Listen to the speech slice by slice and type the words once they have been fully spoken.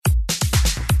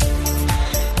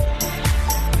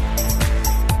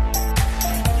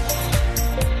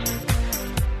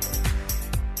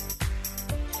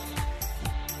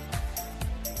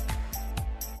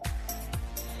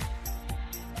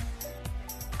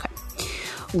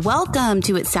Welcome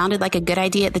to It Sounded Like a Good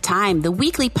Idea at the Time, the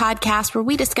weekly podcast where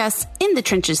we discuss in the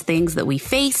trenches things that we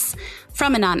face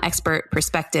from a non-expert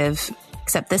perspective.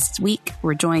 Except this week,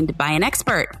 we're joined by an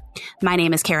expert. My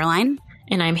name is Caroline.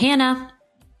 And I'm Hannah.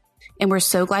 And we're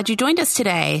so glad you joined us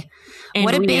today. And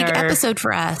what a big episode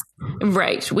for us.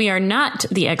 Right. We are not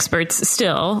the experts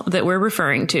still that we're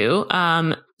referring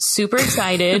to. Super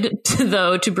excited,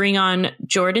 though, to bring on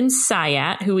Jordan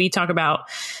Syatt, who we talk about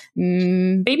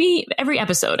maybe every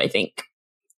episode, I think.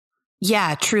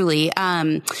 Yeah, truly.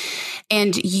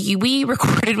 We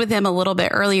recorded with him a little bit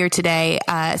earlier today.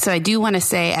 So I do want to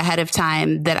say ahead of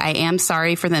time that I am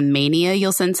sorry for the mania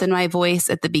you'll sense in my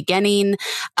voice at the beginning.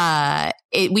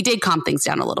 We did calm things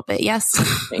down a little bit. Yes.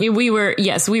 We were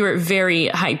very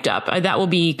hyped up. That will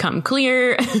become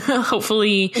clear.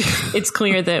 Hopefully it's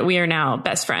clear that we are now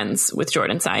best friends with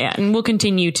Jordan Syatt, and we'll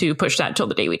continue to push that till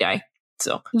the day we die.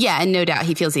 So yeah, and no doubt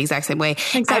he feels the exact same way.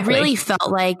 Exactly. I really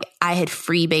felt like I had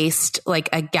freebased like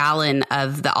a gallon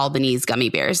of the Albanese gummy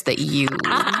bears that you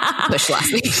pushed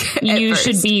last week. You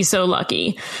should be so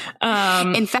lucky.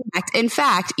 In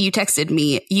fact, you texted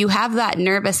me, you have that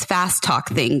nervous fast talk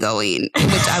thing going,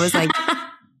 which I was like,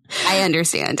 I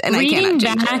understand. And reading I cannot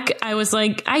change back, it. I was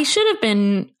like, I should have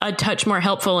been a touch more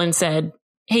helpful and said,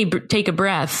 hey, take a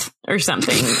breath or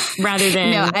something rather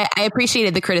than. No, I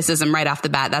appreciated the criticism right off the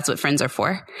bat. That's what friends are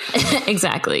for.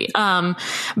 Exactly.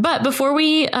 But before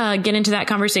we get into that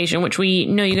conversation, which we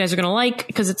know you guys are going to like,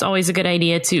 because it's always a good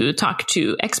idea to talk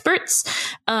to experts.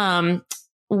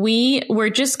 We were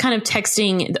just kind of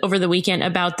texting over the weekend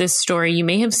about this story. You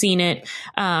may have seen it.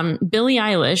 Billie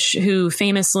Eilish, who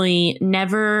famously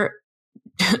never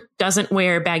doesn't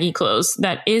wear baggy clothes.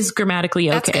 That is grammatically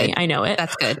okay. That's good. I know it.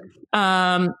 That's good.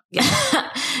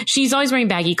 She's always wearing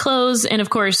baggy clothes and of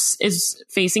course is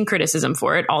facing criticism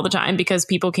for it all the time because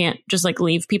people can't just like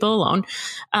leave people alone.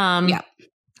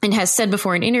 And has said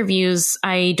before in interviews,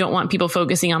 I don't want people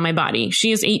focusing on my body.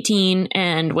 She is 18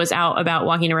 and was out about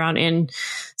walking around in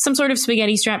some sort of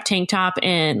spaghetti strap tank top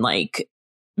and like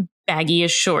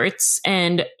baggy-ish shorts.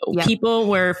 And people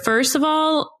were first of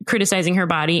all criticizing her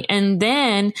body and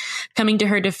then coming to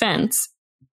her defense.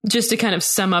 Just to kind of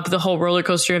sum up the whole roller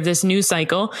coaster of this news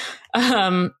cycle,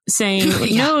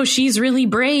 saying, no, she's really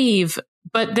brave.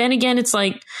 But then again, it's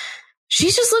like,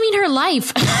 she's just living her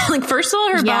life. Like, first of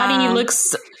all, her body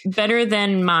looks better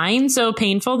than mine. So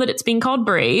painful that it's being called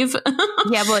brave.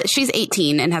 Yeah, well, she's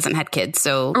 18 and hasn't had kids.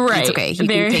 So it's okay. You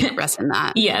can take a rest in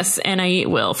that. Yes. And I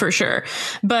will for sure.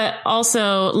 But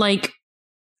also like,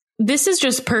 this is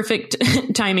just perfect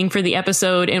timing for the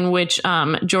episode in which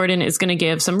Jordan is going to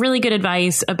give some really good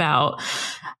advice about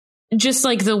just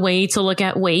like the way to look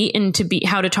at weight and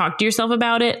how to talk to yourself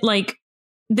about it. Like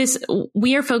this,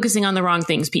 we are focusing on the wrong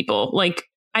things, people. Like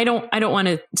I don't want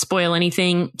to spoil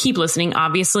anything. Keep listening,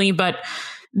 obviously, but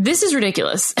this is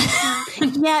ridiculous.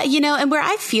 Yeah, and where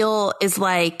I feel is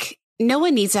like, no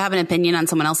one needs to have an opinion on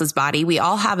someone else's body. We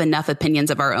all have enough opinions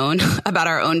of our own about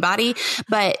our own body.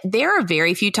 But there are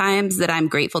very few times that I'm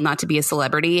grateful not to be a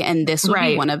celebrity. And this would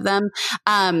be one of them.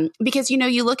 Because,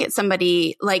 you look at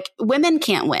somebody like women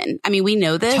can't win. I mean, we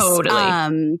know this.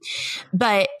 Totally.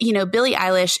 But, Billie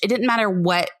Eilish, it didn't matter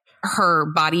what her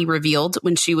body revealed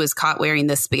when she was caught wearing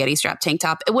this spaghetti strap tank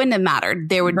top. It wouldn't have mattered.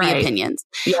 There would be opinions.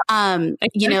 Yeah.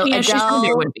 Adele,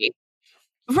 there would be.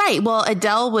 Right. Well,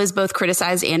 Adele was both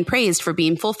criticized and praised for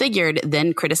being full figured,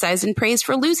 then criticized and praised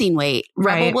for losing weight.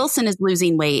 Right. Rebel Wilson is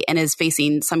losing weight and is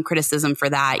facing some criticism for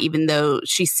that, even though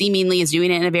she seemingly is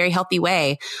doing it in a very healthy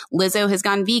way. Lizzo has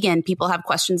gone vegan. People have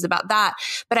questions about that.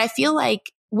 But I feel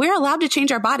like we're allowed to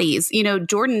change our bodies.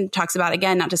 Jordan talks about,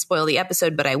 again, not to spoil the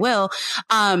episode, but I will.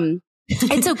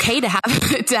 It's okay to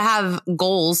have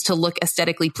goals to look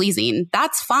aesthetically pleasing.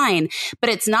 That's fine. But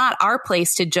it's not our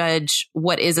place to judge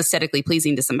what is aesthetically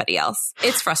pleasing to somebody else.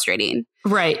 It's frustrating.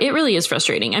 Right. It really is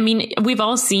frustrating. I mean, we've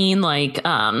all seen like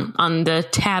on the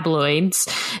tabloids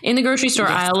in the grocery store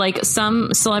aisle, like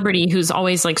some celebrity who's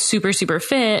always like super, super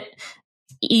fit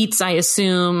eats, I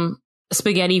assume,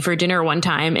 spaghetti for dinner one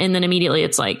time. And then immediately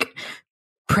it's like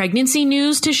pregnancy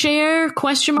news to share?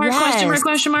 Question mark.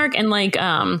 And like,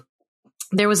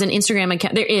 there is an Instagram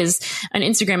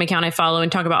account I follow and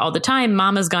talk about all the time,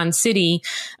 Mama's Gone City.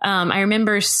 I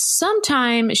remember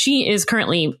sometime she is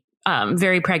currently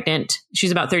very pregnant.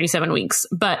 She's about 37 weeks,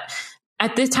 but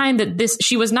at the time that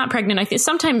she was not pregnant, I think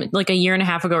sometime like a year and a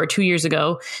half ago or 2 years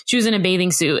ago, she was in a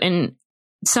bathing suit and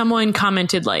someone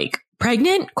commented like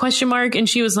pregnant ? And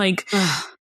she was like,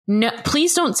 no,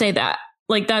 please don't say that.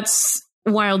 Like, that's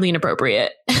wildly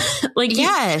inappropriate. Like,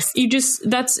 yes,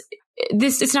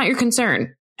 it's not your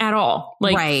concern. at all.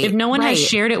 Like if no one has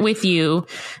shared it with you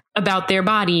about their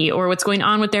body or what's going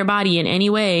on with their body in any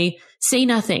way, say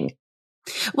nothing.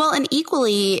 Well, and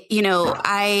equally, you know,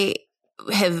 I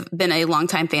have been a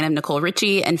longtime fan of Nicole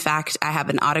Richie. In fact, I have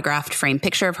an autographed framed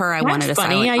picture of her. I won at a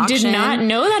silent auction. I did not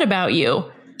know that about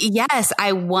you. Yes,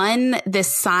 I won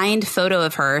this signed photo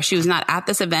of her. She was not at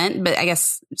this event, but I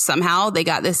guess somehow they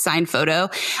got this signed photo.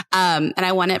 And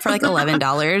I won it for like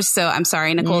 $11. So I'm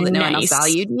sorry, Nicole, that no one else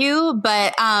valued you.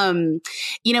 But,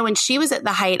 you know, when she was at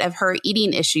the height of her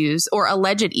eating issues or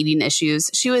alleged eating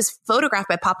issues, she was photographed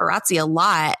by paparazzi a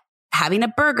lot, having a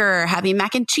burger, having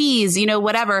mac and cheese, you know,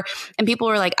 whatever. And people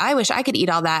were like, I wish I could eat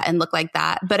all that and look like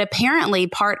that. But apparently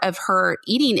part of her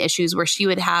eating issues where she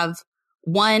would have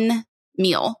one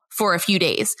meal for a few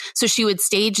days. So she would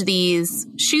stage these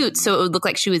shoots so it would look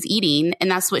like she was eating,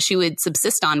 and that's what she would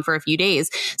subsist on for a few days.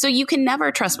 So you can never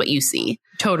trust what you see.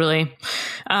 Totally.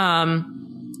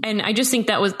 And I just think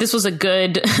this was a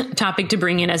good topic to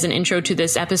bring in as an intro to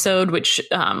this episode, which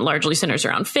largely centers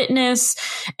around fitness.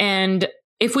 And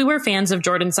if we were fans of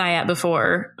Jordan Syatt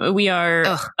before, we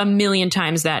are a million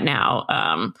times that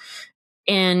now.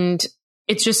 And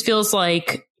it just feels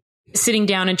like sitting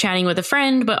down and chatting with a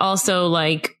friend, but also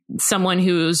like someone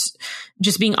who's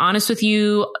just being honest with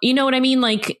you. You know what I mean?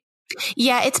 Like,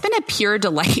 yeah, it's been a pure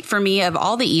delight for me of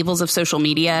all the evils of social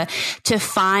media to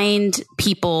find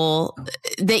people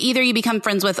that either you become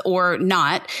friends with or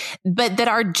not, but that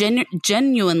are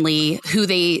genuinely who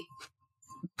they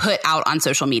put out on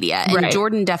social media. And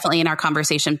Jordan definitely in our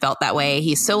conversation felt that way.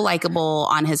 He's so likable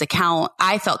on his account.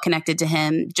 I felt connected to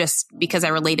him just because I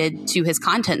related to his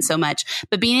content so much,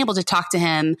 but being able to talk to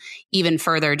him even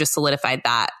further just solidified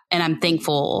that. And I'm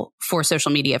thankful for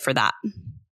social media for that.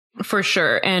 For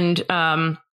sure.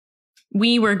 And,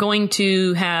 we were going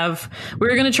to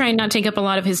try and not take up a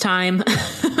lot of his time,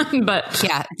 but both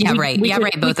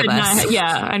of us.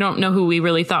 I don't know who we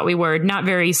really thought we were. Not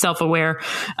very self-aware.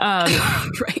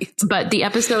 Right. But the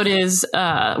episode is,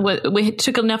 we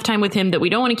took enough time with him that we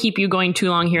don't want to keep you going too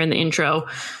long here in the intro.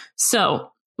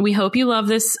 So we hope you love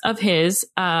this of his.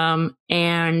 And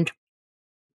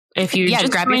if you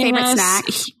just grab your favorite snack.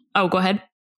 Oh, go ahead.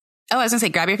 Oh, I was gonna say,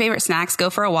 grab your favorite snacks, go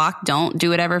for a walk. Don't do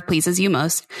whatever pleases you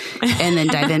most, and then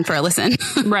dive in for a listen.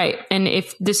 Right. And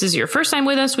if this is your first time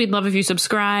with us, we'd love if you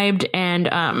subscribed and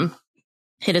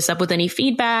hit us up with any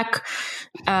feedback.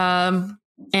 And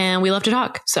we love to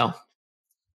talk. So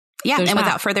yeah. And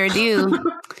without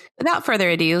further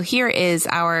ado, here is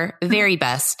our very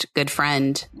best good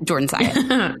friend, Jordan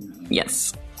Syatt.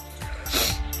 Yes.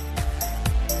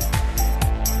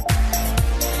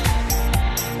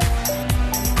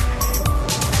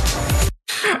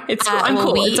 It's cool. I'm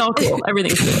cool. It's all cool.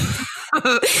 Everything's cool.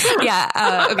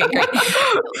 Okay, great.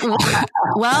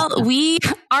 Well, we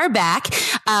are back.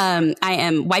 I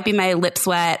am wiping my lip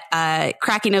sweat,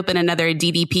 cracking open another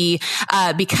DDP,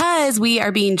 because we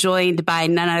are being joined by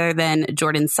none other than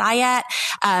Jordan Syatt.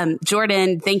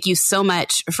 Jordan, thank you so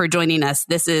much for joining us.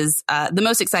 This is the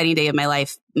most exciting day of my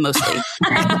life, mostly.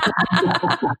 Thank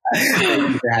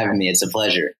you for having me. It's a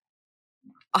pleasure.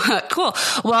 Cool.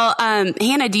 Well,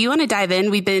 Hannah, do you want to dive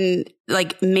in? We've been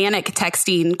like manic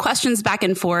texting questions back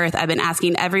and forth. I've been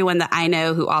asking everyone that I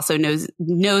know who also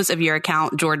knows of your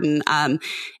account, Jordan.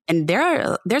 And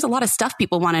there's a lot of stuff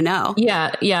people want to know.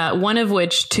 Yeah. One of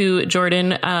which, to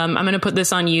Jordan, I'm going to put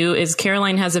this on you, is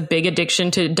Caroline has a big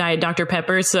addiction to Diet Dr.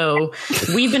 Pepper. So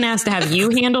we've been asked to have you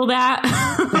handle that.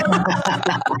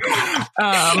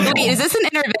 Wait, is this an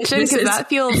intervention? Because that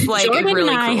feels like Jordan really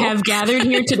and I cool. have gathered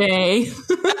here today.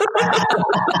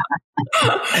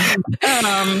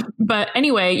 But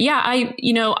anyway,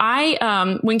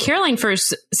 I when Caroline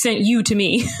first sent you to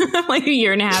me like a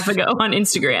year and a half ago on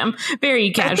Instagram,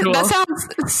 very casual. That sounds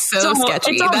so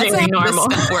sketchy. It's all That's very how normal.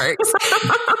 this stuff works.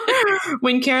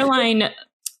 When Caroline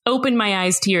opened my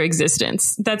eyes to your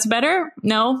existence, that's better.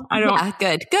 No, I don't.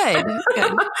 Yeah,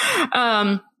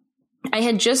 good. I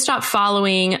had just stopped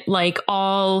following like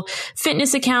all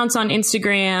fitness accounts on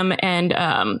Instagram and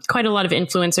quite a lot of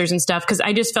influencers and stuff, because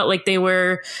I just felt like they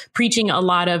were preaching a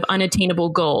lot of unattainable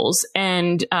goals.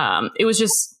 And it was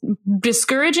just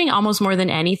discouraging almost more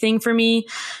than anything for me.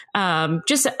 As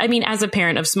a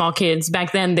parent of small kids,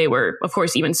 back then they were, of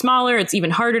course, even smaller. It's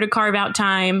even harder to carve out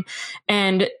time.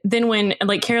 And then when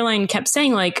like Caroline kept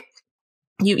saying like,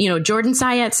 you know, Jordan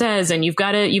Syatt says, and you've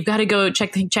got to go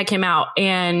check him out.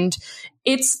 And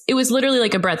it was literally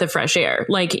like a breath of fresh air.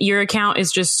 Like, your account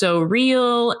is just so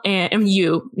real, and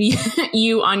you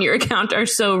on your account are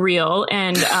so real.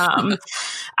 And,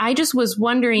 I just was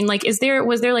wondering, like, was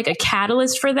there like a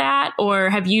catalyst for that? Or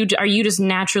are you just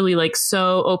naturally like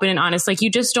so open and honest? Like, you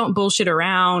just don't bullshit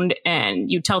around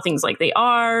and you tell things like they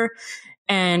are,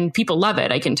 and people love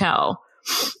it. I can tell.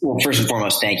 Well, first and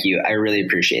foremost, thank you. I really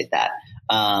appreciate that.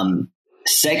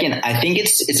 Second, I think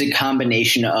it's a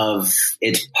combination of,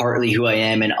 it's partly who I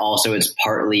am, and also it's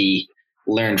partly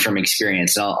learned from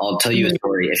experience. I'll tell you a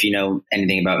story. If you know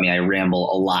anything about me, I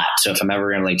ramble a lot. So if I'm ever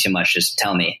rambling too much, just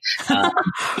tell me.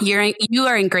 You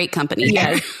are in great company.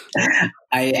 Yes.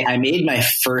 I made my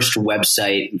first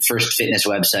fitness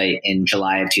website in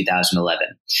July of 2011.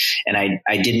 And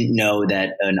I didn't know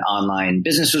that an online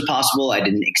business was possible. I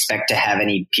didn't expect to have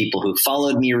any people who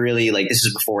followed me, really. Like, this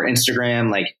is before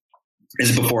Instagram. Like,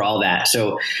 this is before all that.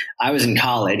 So I was in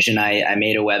college, and I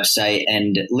made a website,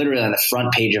 and literally on the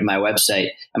front page of my website,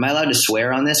 am I allowed to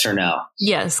swear on this or no?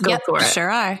 Yes, go for it.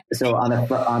 Sure are. So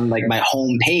on like my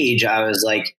home page, I was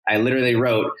like, I literally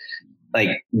wrote,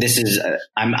 like, this is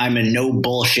I'm a no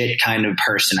bullshit kind of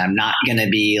person. I'm not going to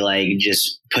be like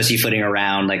just pussyfooting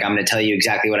around. Like, I'm going to tell you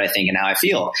exactly what I think and how I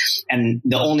feel. And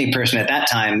the only person at that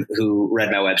time who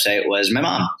read my website was my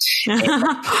mom. And she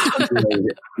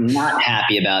was not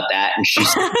happy about that. And she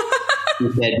said,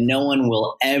 no one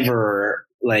will ever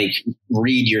like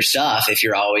read your stuff if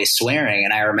you're always swearing.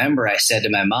 And I remember I said to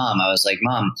my mom, I was like,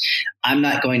 Mom, I'm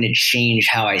not going to change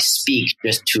how I speak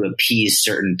just to appease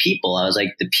certain people. I was like,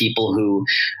 the people who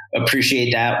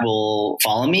appreciate that will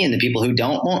follow me, and the people who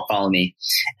don't won't follow me.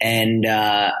 And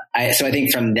so I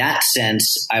think from that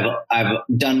sense, I've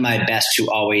done my best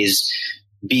to always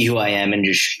be who I am and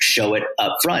just show it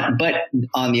up front. But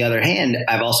on the other hand,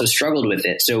 I've also struggled with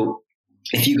it. So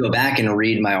if you go back and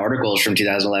read my articles from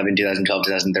 2011, 2012,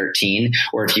 2013,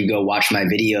 or if you go watch my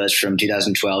videos from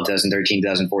 2012, 2013,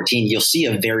 2014, you'll see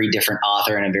a very different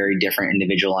author and a very different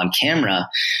individual on camera,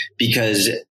 because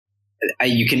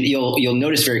you'll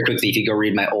notice very quickly if you go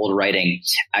read my old writing,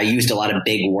 I used a lot of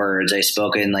big words. I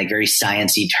spoke in like very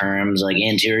sciencey terms, like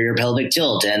anterior pelvic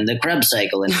tilt and the Krebs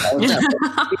cycle and all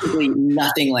that. Basically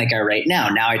nothing like I write now.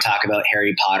 Now I talk about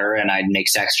Harry Potter and I make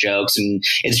sex jokes, and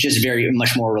it's just very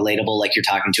much more relatable, like you're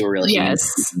talking to a real human.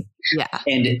 Yes. Yeah.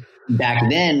 And back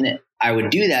then I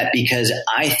would do that because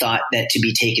I thought that to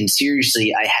be taken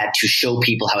seriously, I had to show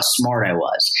people how smart I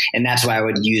was. And that's why I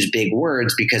would use big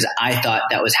words, because I thought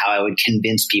that was how I would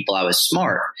convince people I was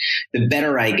smart. The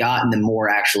better I got and the more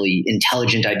actually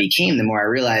intelligent I became, the more I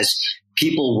realized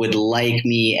people would like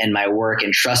me and my work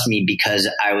and trust me because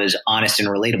I was honest and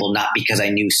relatable, not because I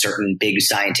knew certain big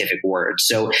scientific words.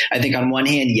 So I think on one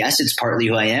hand, yes, it's partly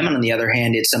who I am. And on the other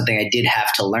hand, it's something I did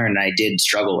have to learn and I did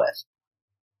struggle with.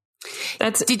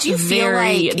 Did you feel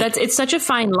like it's such a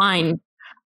fine line?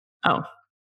 Oh,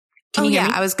 can you hear me?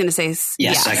 I was going to say, yes,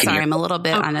 yeah, I can sorry, I'm a little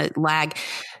bit on a lag.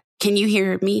 Can you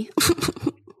hear me?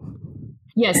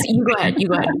 Yes, you go ahead.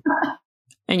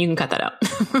 And you can cut that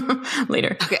out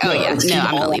later. Okay. Oh, yeah. No,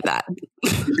 I'm going to leave that.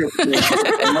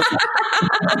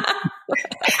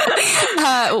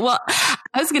 Well,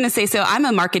 I was going to say, so I'm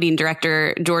a marketing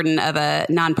director, Jordan, of a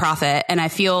nonprofit. And I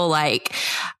feel like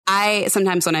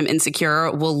sometimes when I'm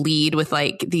insecure, will lead with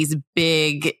like these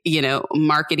big,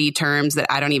 markety terms that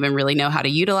I don't even really know how to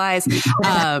utilize.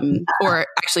 Or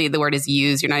actually the word is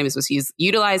use. You're not even supposed to use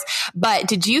utilize. But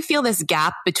did you feel this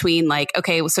gap between like,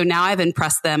 okay, so now I've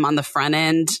impressed them on the front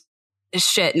end.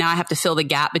 Shit, now I have to fill the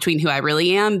gap between who I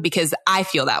really am, because I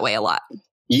feel that way a lot.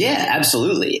 Yeah,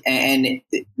 absolutely. And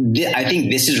I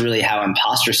think this is really how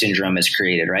imposter syndrome is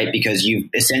created, right? Because you've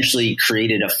essentially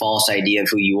created a false idea of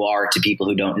who you are to people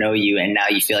who don't know you. And now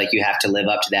you feel like you have to live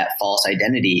up to that false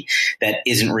identity that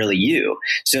isn't really you.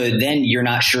 So then you're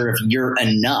not sure if you're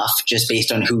enough just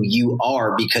based on who you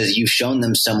are, because you've shown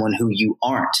them someone who you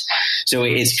aren't. So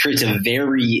it creates a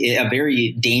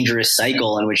very dangerous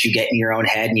cycle in which you get in your own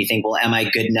head and you think, well, am I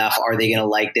good enough? Are they going to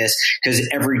like this? Because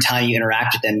every time you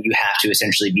interact with them, you have to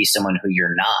essentially be someone who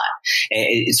you're not.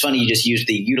 It's funny, you just used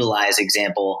the utilize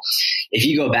example. If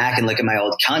you go back and look at my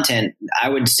old content, I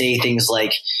would say things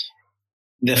like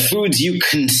the foods you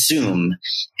consume.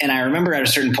 And I remember at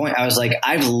a certain point, I was like,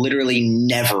 I've literally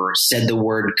never said the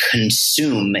word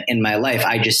consume in my life.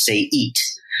 I just say eat.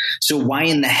 So why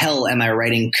in the hell am I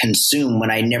writing consume when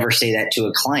I never say that to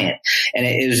a client? And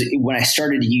it was when I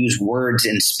started to use words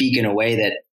and speak in a way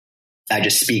that I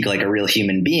just speak like a real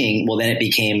human being. Well, then it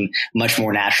became much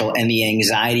more natural. And the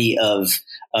anxiety of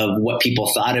what people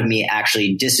thought of me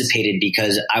actually dissipated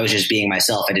because I was just being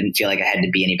myself. I didn't feel like I had to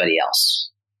be anybody else.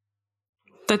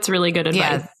 That's really good advice.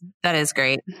 Yeah, that is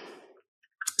great.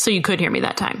 So you could hear me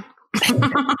that time.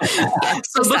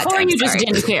 So before you just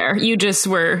didn't care, you just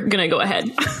were going to go ahead.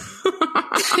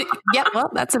 Yep.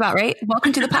 Well, that's about right.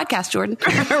 Welcome to the podcast, Jordan.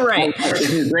 Right. This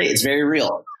is great. It's very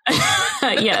real.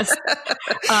 Yes.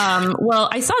 Well,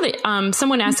 I saw that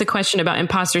someone asked a question about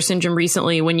imposter syndrome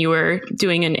recently when you were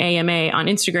doing an AMA on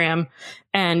Instagram.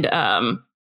 And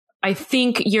I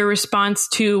think your response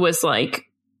too was like,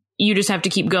 you just have to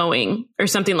keep going or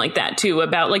something like that too,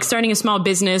 about like starting a small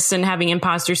business and having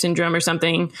imposter syndrome or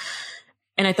something.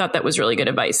 And I thought that was really good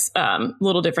advice. A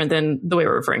little different than the way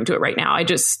we're referring to it right now. I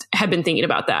just had been thinking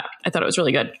about that. I thought it was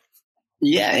really good.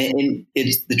 Yeah. And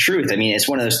it's the truth. I mean, it's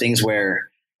one of those things where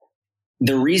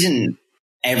the reason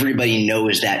everybody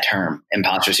knows that term,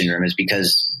 imposter syndrome, is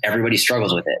because everybody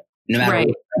struggles with it. No matter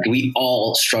what, we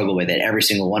all struggle with it, every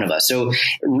single one of us. So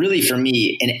really for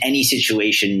me, in any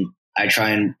situation, I try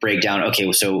and break down, okay,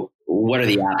 so what are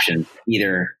the options?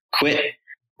 Either quit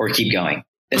or keep going.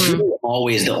 That's really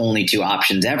always the only two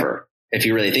options ever. If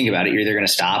you really think about it, you're either going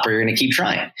to stop or you're going to keep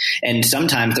trying. And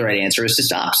sometimes the right answer is to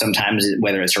stop. Sometimes,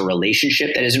 whether it's a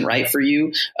relationship that isn't right for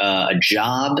you, a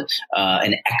job,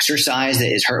 an exercise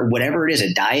that is hurt, whatever it is,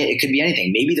 a diet, it could be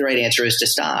anything. Maybe the right answer is to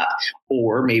stop.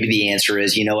 Or maybe the answer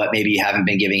is, you know what, maybe you haven't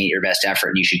been giving it your best effort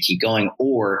and you should keep going,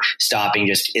 or stopping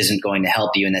just isn't going to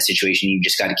help you in that situation. You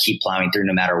just got to keep plowing through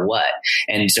no matter what.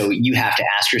 And so you have to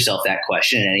ask yourself that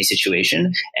question in any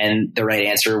situation, and the right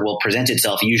answer will present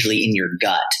itself usually in your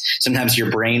gut. Sometimes your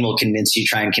brain will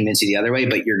try and convince you the other way,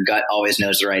 but your gut always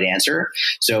knows the right answer.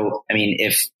 So, I mean,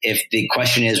 if the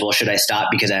question is, well, should I stop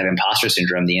because I have imposter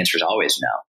syndrome? The answer is always no.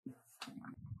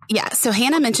 Yeah. So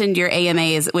Hannah mentioned your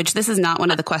AMAs, which this is not one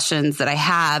of the questions that I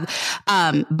have.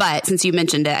 But since you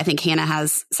mentioned it, I think Hannah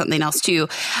has something else too.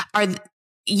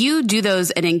 You do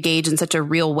those and engage in such a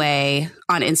real way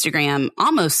on Instagram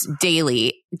almost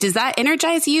daily. Does that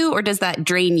energize you or does that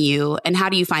drain you? And how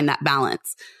do you find that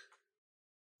balance?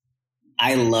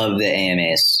 I love the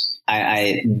AMAs.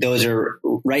 Those are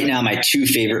right now my two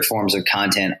favorite forms of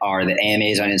content are the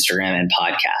AMAs on Instagram and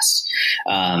podcasts.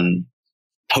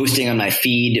 Posting on my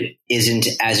feed isn't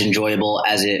as enjoyable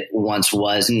as it once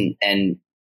was, and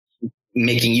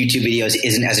making YouTube videos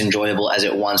isn't as enjoyable as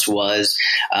it once was.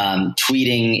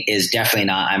 Tweeting is definitely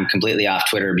not. I'm completely off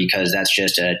Twitter because that's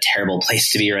just a terrible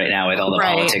place to be right now with all the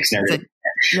politics and everything.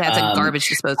 It's a garbage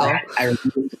disposal.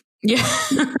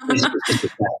 It's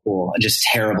just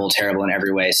terrible in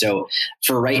every way. So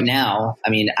for right now,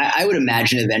 I mean, I would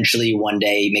imagine eventually one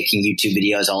day making YouTube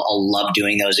videos, I'll love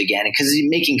doing those again, because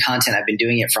making content, I've been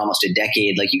doing it for almost a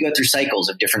decade. Like, you go through cycles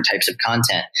of different types of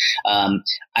content.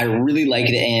 I really like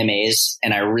the AMAs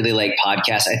and I really like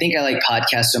podcasts. I think I like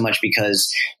podcasts so much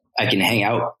because I can hang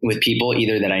out with people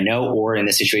either that I know or in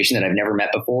a situation that I've never met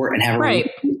before and have a really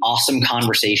awesome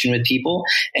conversation with people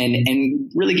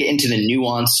and really get into the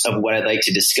nuance of what I'd like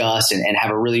to discuss and have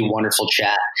a really wonderful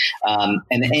chat. And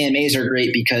the AMAs are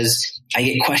great because I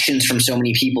get questions from so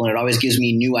many people and it always gives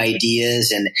me new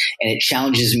ideas and it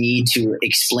challenges me to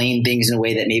explain things in a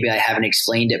way that maybe I haven't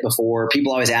explained it before.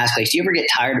 People always ask, like, do you ever get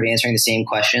tired of answering the same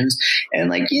questions? And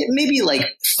like, maybe like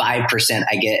 5%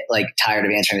 I get like tired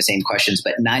of answering the same questions,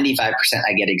 but 95%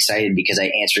 I get excited because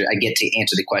I get to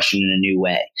answer the question in a new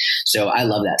way. So I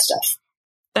love that stuff.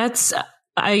 That's,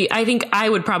 I think I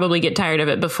would probably get tired of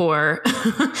it before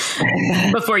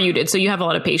you did. So you have a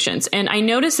lot of patience. And I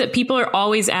noticed that people are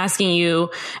always asking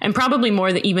you, and probably more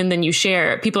even than you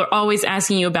share, people are always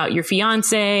asking you about your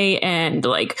fiance and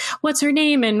like, what's her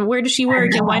name and where does she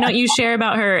work and why don't you share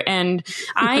about her? And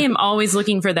I am always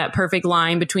looking for that perfect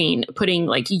line between putting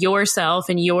like yourself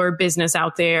and your business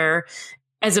out there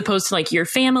as opposed to like your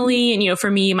family. And, you know,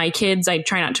 for me, my kids, I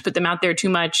try not to put them out there too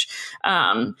much.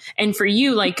 And for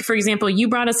you, like, for example, you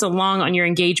brought us along on your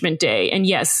engagement day. And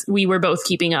yes, we were both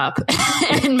keeping up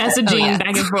and messaging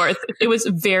back and forth. It was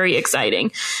very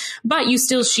exciting, but you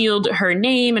still shield her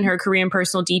name and her career and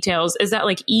personal details. Is that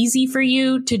like easy for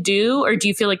you to do? Or do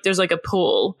you feel like there's like a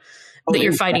pull that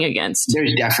you're fighting against?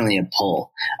 There's definitely a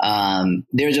pull.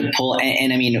 There's a pull.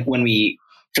 And I mean,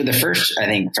 for the first, I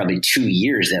think probably 2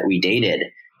 years that we dated,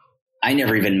 I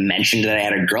never even mentioned that I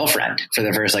had a girlfriend for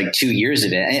the first like 2 years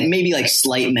of it. And maybe like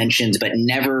slight mentions, but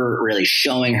never really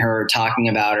showing her, talking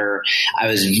about her. I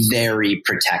was very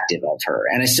protective of her,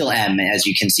 and I still am, as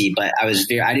you can see, but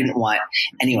I didn't want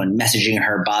anyone messaging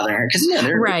her, bothering her. Cause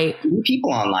there are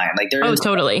people online. Like there is.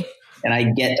 Totally. And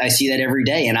I see that every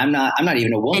day, and I'm not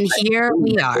even a woman. And here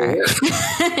we are.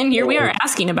 And here we are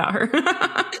asking about her.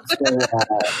 So,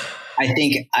 I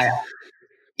think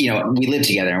we live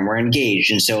together and we're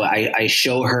engaged. And so I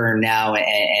show her now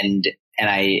and and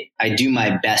I do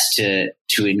my best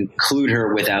to include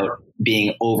her without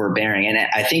being overbearing. And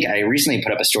I think I recently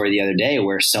put up a story the other day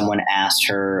where someone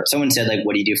said like,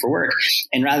 what do you do for work?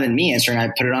 And rather than me answering, I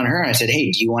put it on her and I said,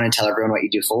 hey, do you want to tell everyone what you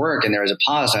do for work? And there was a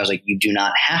pause. I was like, you do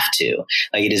not have to.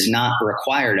 Like, it is not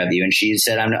required of you. And she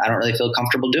said, I don't really feel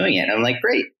comfortable doing it. And I'm like,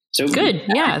 great. So good.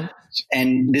 Yeah.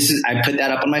 And I put that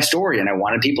up on my story and I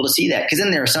wanted people to see that. Cause then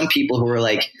there are some people who are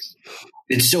like,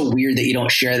 it's so weird that you don't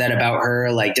share that about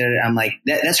her. Like, I'm like,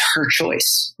 that's her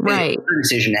choice. Right. It's her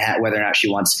decision to have whether or not she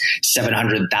wants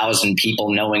 700,000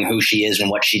 people knowing who she is and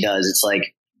what she does. It's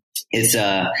like,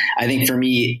 I think for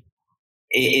me,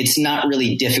 it's not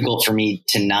really difficult for me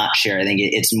to not share. I think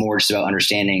it's more just about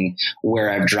understanding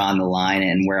where I've drawn the line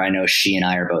and where I know she and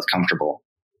I are both comfortable.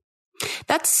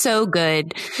 That's so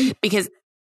good because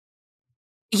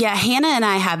yeah, Hannah and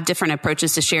I have different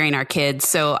approaches to sharing our kids.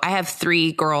 So I have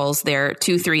 3 girls, they're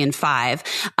 2, 3, and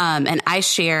 5. And I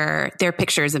share their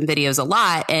pictures and videos a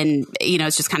lot. And,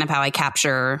 it's just kind of how I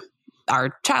capture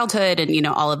our childhood and,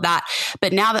 all of that.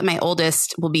 But now that my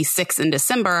oldest will be 6 in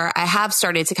December, I have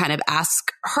started to kind of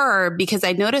ask her because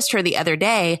I noticed her the other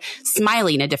day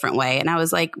smiling a different way. And I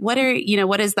was like, what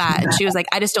is that? And she was like,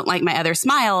 I just don't like my other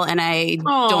smile. And I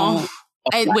don't.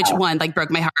 Which one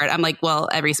broke my heart. I'm like, well,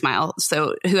 every smile.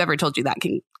 So whoever told you that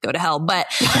can go to hell. But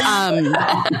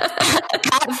I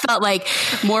felt like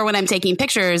more when I'm taking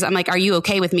pictures, I'm like, are you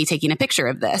okay with me taking a picture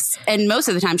of this? And most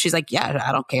of the time she's like, yeah,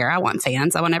 I don't care. I want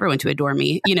fans. I want everyone to adore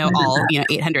me. All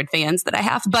 800 fans that I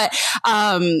have. But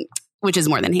which is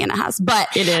more than Hannah has, but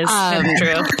it is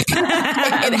true.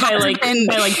 It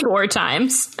by 4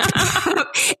 times.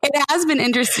 It has been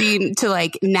interesting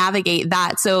to navigate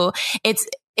that. So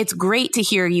it's great to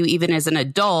hear you, even as an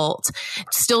adult,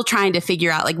 still trying to figure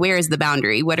out where is the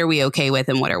boundary? What are we okay with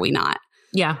and what are we not?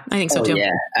 Yeah, I think so too. Yeah,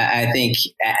 I think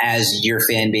as your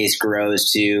fan base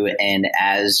grows too, and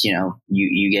as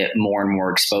you get more and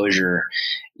more exposure,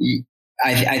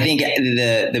 I think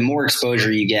the more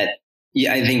exposure you get,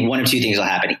 I think one of 2 things will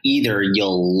happen. Either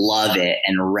you'll love it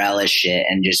and relish it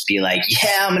and just be like,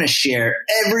 yeah, I'm going to share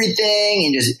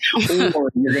everything, and or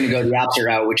you're going to go the opposite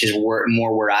route, which is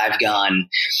more where I've gone,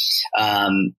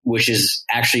 which is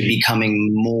actually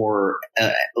becoming more,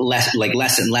 less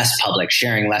and less public,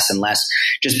 sharing less and less,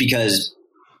 just because,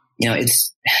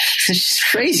 it's just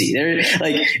crazy.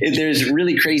 There's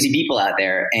really crazy people out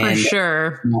there. And for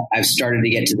sure. I've started to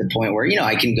get to the point where,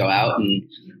 I can go out and,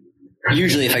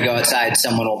 usually if I go outside,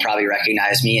 someone will probably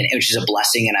recognize me, and which is a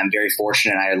blessing, and I'm very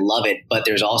fortunate and I love it. But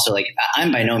there's also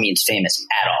I'm by no means famous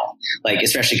at all,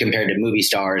 especially compared to movie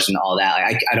stars and all that.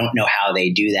 I don't know how they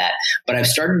do that, but I've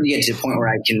started to get to the point where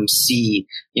I can see,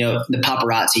 the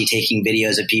paparazzi taking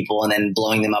videos of people and then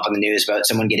blowing them up on the news about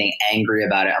someone getting angry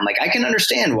about it. I'm like, I can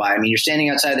understand why. I mean, you're standing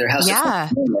outside their house. Yeah.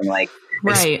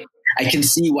 Right. I can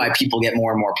see why people get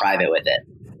more and more private with it.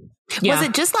 Yeah. Was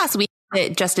it just last week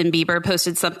that Justin Bieber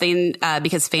posted something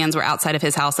because fans were outside of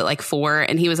his house at 4,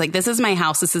 and he was like, this is my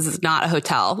house. This is not a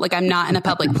hotel. I'm not in a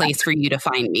public place for you to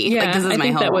find me. Yeah, this is my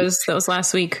home. That was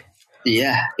last week.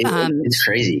 Yeah. It's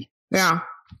crazy. Yeah.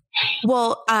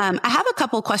 Well, I have a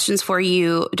couple questions for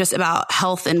you just about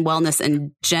health and wellness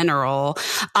in general.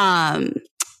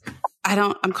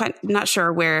 I'm quite not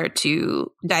sure where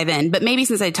to dive in, but maybe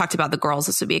since I talked about the girls,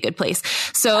 this would be a good place.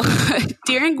 So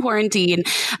during quarantine,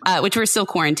 which we're still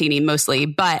quarantining mostly,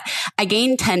 but I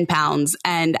gained 10 pounds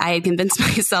and I had convinced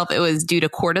myself it was due to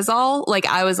cortisol.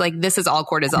 I was like, this is all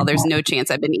cortisol. There's no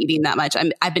chance I've been eating that much.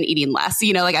 I've been eating less,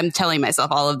 I'm telling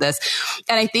myself all of this.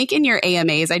 And I think in your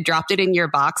AMAs, I dropped it in your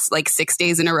box 6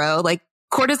 days in a row.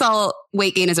 Cortisol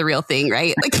weight gain is a real thing,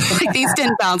 right? These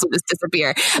 10 pounds will just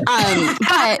disappear.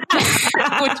 But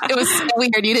which, it was so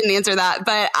weird. You didn't answer that,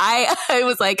 but I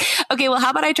was like, okay, well, how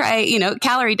about I try,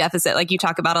 calorie deficit, like you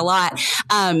talk about a lot.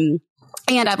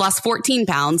 And I've lost 14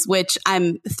 pounds, which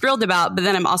I'm thrilled about. But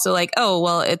then I'm also like, oh,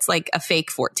 well, it's a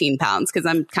fake 14 pounds because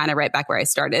I'm kind of right back where I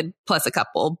started, plus a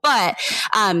couple. But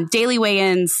daily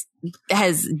weigh-ins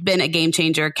has been a game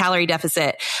changer, calorie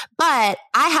deficit. But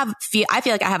I feel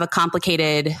like I have a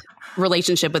complicated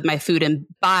relationship with my food and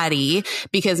body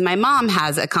because my mom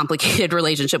has a complicated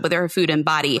relationship with her food and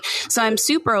body. So I'm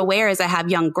super aware as I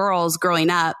have young girls growing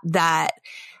up that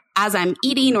as I'm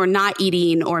eating or not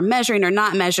eating or measuring or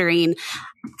not measuring,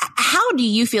 how do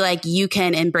you feel like you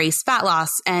can embrace fat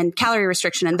loss and calorie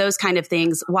restriction and those kind of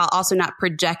things while also not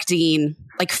projecting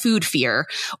food fear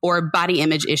or body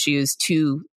image issues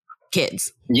to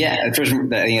kids? Yeah, first,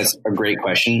 I think that's a great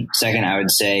question. Second, I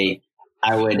would say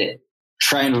I would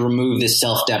try and remove the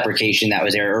self-deprecation that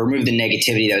was there, or remove the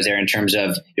negativity that was there in terms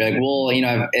of you're like, well,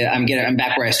 I'm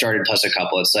back where I started plus a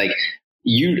couple. It's like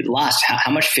you lost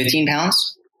how much? 15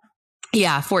 pounds?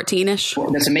 Yeah, 14-ish.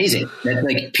 That's amazing. That's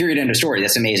like period, end of story.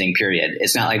 That's amazing, period.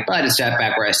 It's not like, but I just sat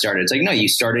back where I started. It's like, no, you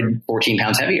started 14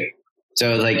 pounds heavier.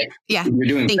 So like, yeah, you're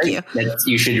doing thank great. you.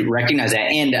 You should recognize that.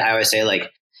 And I always say, like,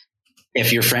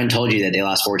 if your friend told you that they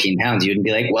lost 14 pounds, you'd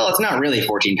be like, well, it's not really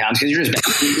 14 pounds because you're just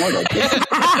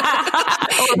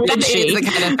That is the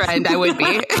kind of friend I would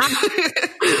be.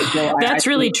 So that's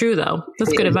really true, though.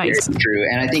 That's good advice. True.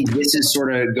 And I think this is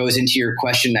sort of goes into your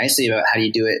question nicely about how do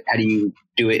you do it? How do you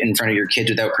do it in front of your kids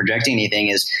without projecting anything?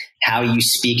 Is how you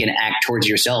speak and act towards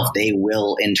yourself. They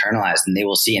will internalize and they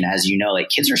will see. And as you know, like,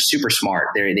 kids are super smart.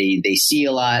 They see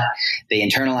a lot. They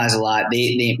internalize a lot.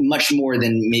 They much more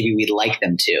than maybe we'd like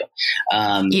them to.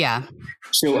 Yeah.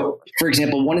 So, for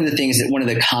example, one of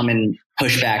the common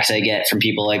pushbacks I get from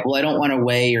people, like, well, I don't want to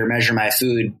weigh or measure my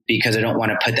food because I don't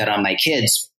want to put that on my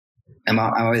kids. I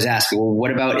always ask, well,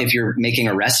 what about if you're making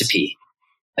a recipe?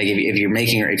 Like if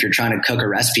you're trying to cook a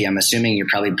recipe, I'm assuming you're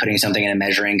probably putting something in a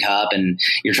measuring cup and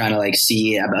you're trying to like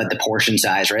see about the portion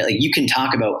size, right? Like, you can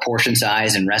talk about portion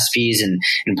size and recipes and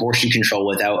portion control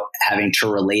without having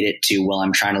to relate it to, well,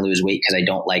 I'm trying to lose weight because I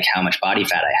don't like how much body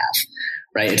fat I have,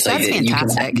 right? It's That's like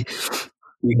fantastic.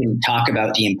 You can talk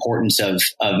about the importance of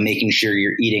making sure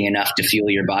you're eating enough to fuel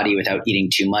your body without eating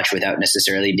too much, without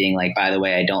necessarily being like, by the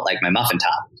way, I don't like my muffin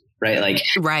top, right? Like,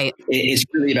 right. It's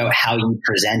really about how you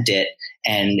present it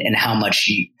and how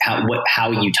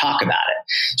you talk about it.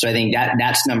 So I think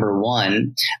that's number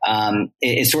one.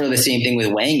 It's sort of the same thing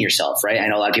with weighing yourself, right? I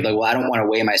know a lot of people are like, well, I don't want to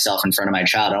weigh myself in front of my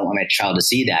child. I don't want my child to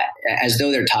see that, as though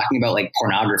they're talking about like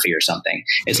pornography or something.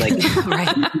 It's like,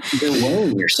 right. You're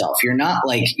weighing yourself. You're not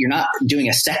doing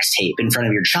a sex tape in front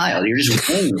of your child. You're just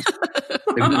weighing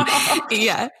yourself.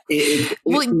 Yeah.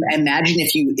 Imagine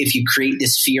if you create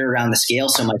this fear around the scale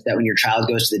so much that when your child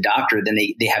goes to the doctor, then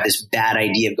they have this bad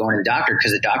idea of going to the doctor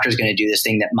because the doctor is going to do this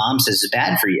thing that mom says is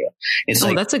bad for you. It's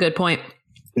like, that's a good point.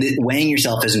 Weighing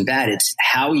yourself isn't bad. It's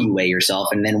how you weigh yourself.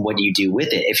 And then what do you do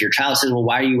with it? If your child says, well,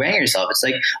 why are you weighing yourself? It's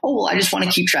like, oh, well, I just want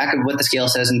to keep track of what the scale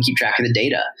says and keep track of the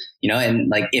data, and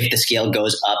like, if the scale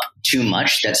goes up too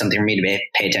much, that's something for me to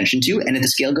pay attention to. And if the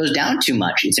scale goes down too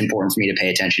much, it's important for me to pay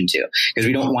attention to, because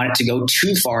we don't want it to go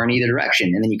too far in either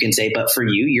direction. And then you can say, but for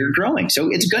you, you're growing. So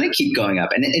it's going to keep going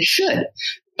up, and it should.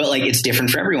 But like, it's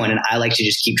different for everyone. And I like to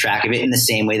just keep track of it in the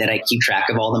same way that I keep track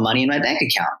of all the money in my bank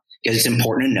account, because it's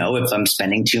important to know if I'm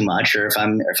spending too much, or if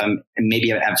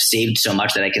I've saved so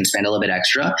much that I can spend a little bit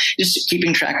extra. Just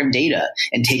keeping track of data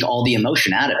and take all the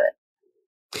emotion out of it.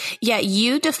 Yeah,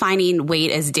 you defining weight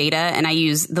as data, and I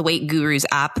use the Weight Gurus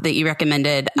app that you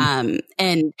recommended,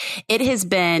 and it has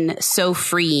been so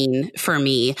freeing for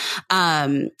me.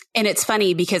 And it's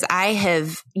funny because I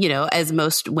have, as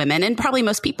most women and probably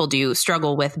most people do,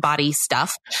 struggle with body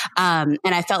stuff. And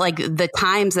I felt like the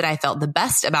times that I felt the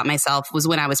best about myself was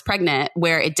when I was pregnant,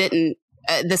 where it didn't.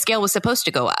 The scale was supposed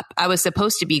to go up. I was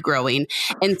supposed to be growing,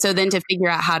 and so then to figure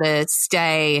out how to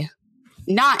stay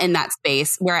not in that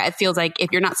space where it feels like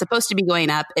if you're not supposed to be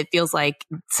going up, it feels like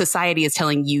society is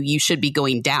telling you should be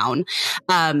going down.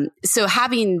 So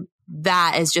having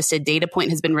that as just a data point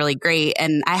has been really great.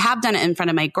 And I have done it in front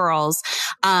of my girls.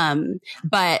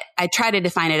 But I try to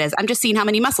define it as, I'm just seeing how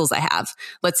many muscles I have.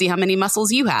 Let's see how many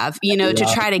muscles you have, to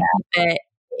try to keep it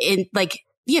in like,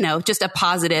 just a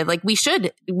positive, like we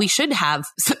should have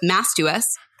mass to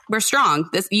us. We're strong.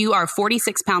 You are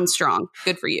 46 pounds strong.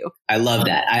 Good for you. I love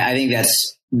that. I think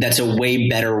that's a way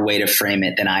better way to frame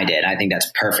it than I did. I think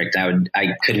that's perfect. I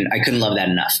couldn't love that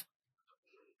enough.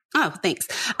 Oh, thanks.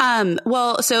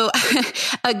 Well, so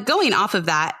going off of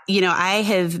that, I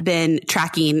have been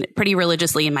tracking pretty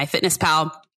religiously in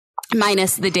MyFitnessPal.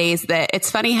 Minus the days that it's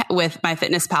funny with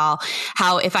MyFitnessPal,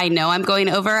 how if I know I'm going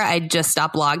over, I just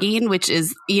stop logging, which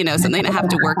is, something I have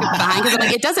to work behind, because I'm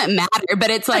like, it doesn't matter.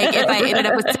 But it's like, if I ended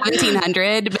up with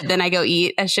 1,700, but then I go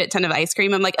eat a shit ton of ice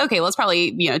cream, I'm like, okay, well, it's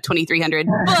probably, 2,300,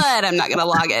 but I'm not going to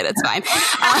log it. It's fine.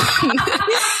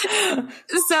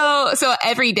 So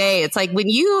every day it's like,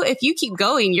 if you keep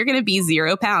going, you're going to be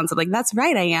 0 pounds. I'm like, that's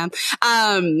right. I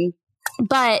am.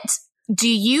 But do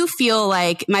you feel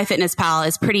like MyFitnessPal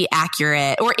is pretty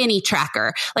accurate, or any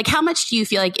tracker? Like, how much do you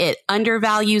feel like it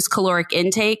undervalues caloric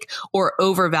intake or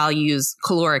overvalues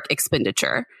caloric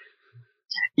expenditure?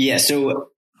 Yeah. So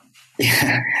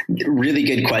really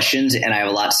good questions. And I have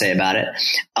a lot to say about it.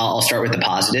 I'll start with the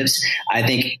positives. I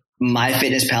think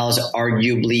MyFitnessPal is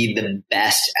arguably the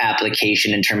best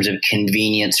application in terms of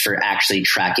convenience for actually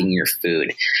tracking your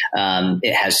food.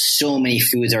 It has so many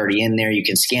foods already in there. You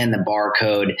can scan the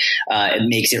barcode. It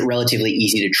makes it relatively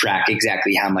easy to track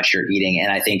exactly how much you're eating.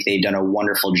 And I think they've done a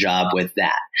wonderful job with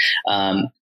that.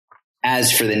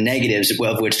 As for the negatives,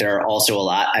 of which there are also a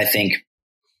lot, I think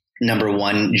number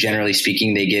one, generally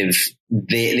speaking, they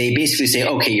basically say,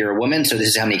 okay, you're a woman, so this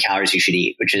is how many calories you should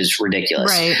eat, which is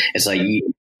ridiculous. Right. It's like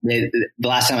the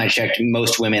last time I checked,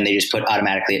 most women, they just put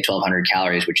automatically at 1,200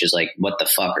 calories, which is like, what the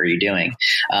fuck are you doing?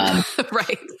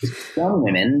 Right. Some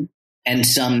women and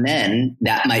some men,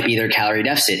 that might be their calorie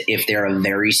deficit if they're a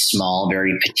very small,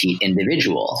 very petite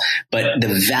individual. But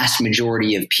the vast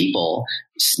majority of people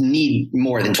need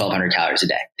more than 1,200 calories a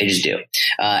day. They just do.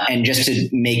 And just to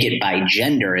make it by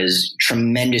gender is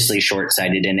tremendously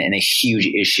short-sighted and a huge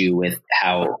issue with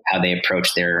how they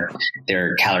approach their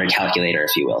calorie calculator,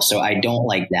 if you will. So I don't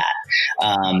like that.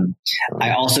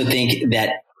 I also think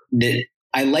that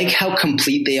I like how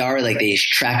complete they are. Like they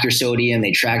track your sodium,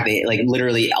 they like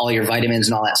literally all your vitamins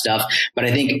and all that stuff. But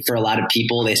I think for a lot of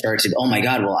people, they start to, oh my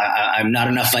God, well, I'm not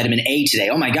enough vitamin A today.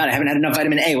 Oh my God, I haven't had enough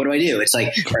vitamin A. What do I do? It's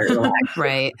like,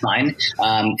 right. Fine.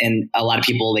 And a lot of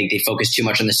people, like they focus too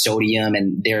much on the sodium,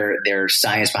 and their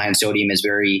science behind sodium is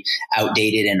very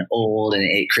outdated and old, and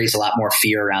it creates a lot more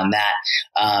fear around that.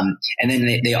 And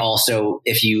then they also,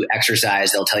 if you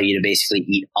exercise, they'll tell you to basically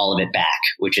eat all of it back,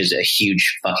 which is a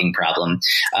huge fucking problem.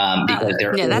 Because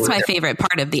that's my favorite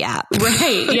part of the app.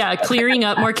 Right. Yeah. Clearing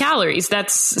up more calories.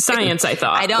 That's science, I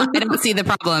thought. I don't see the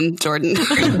problem, Jordan.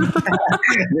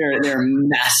 They're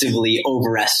massively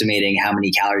overestimating how many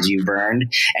calories you've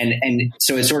burned. And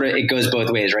so it goes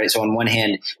both ways, right? So on one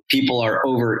hand, people are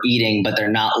overeating, but they're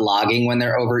not logging when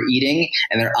they're overeating.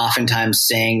 And they're oftentimes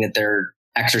saying that they're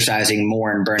exercising more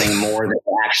and burning more than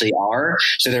they actually are.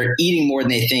 So they're eating more than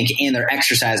they think, and they're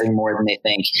exercising more than they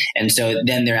think. And so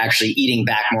then they're actually eating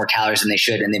back more calories than they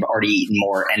should, and they've already eaten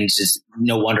more. And it's just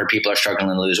no wonder people are struggling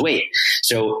to lose weight.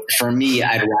 So for me,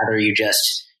 I'd rather you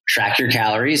just track your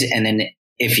calories, and then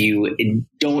if you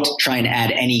don't try and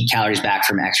add any calories back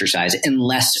from exercise,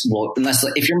 unless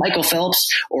if you're Michael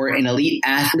Phelps or an elite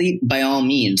athlete, by all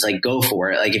means, like go for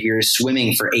it. Like if you're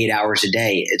swimming for 8 hours a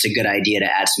day, it's a good idea to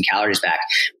add some calories back.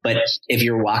 But if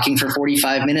you're walking for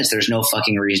 45 minutes, there's no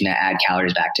fucking reason to add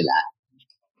calories back to that.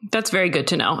 That's very good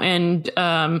to know. And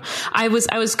I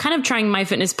was kind of trying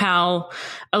MyFitnessPal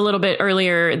a little bit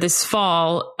earlier this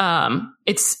fall.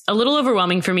 It's a little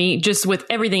overwhelming for me just with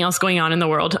everything else going on in the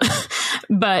world,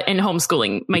 and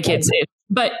homeschooling my kids.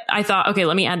 But I thought, okay,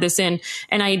 let me add this in.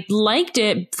 And I liked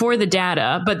it for the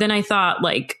data, but then I thought,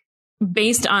 like,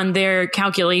 based on their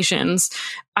calculations,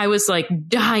 I was like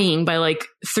dying by like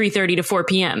 3:30 to 4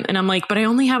 p.m. And I'm like, but I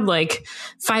only have like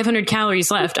 500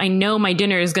 calories left. I know my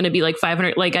dinner is going to be like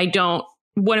 500. Like,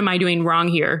 what am I doing wrong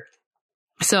here?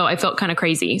 So I felt kind of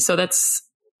crazy. So that's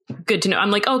good to know.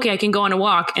 I'm like, okay, I can go on a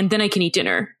walk and then I can eat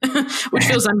dinner, which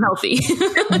feels unhealthy. To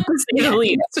say the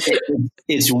least.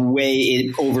 It's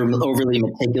overly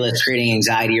meticulous, creating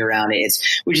anxiety around it.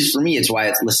 Which is for me, it's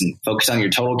why listen, focus on your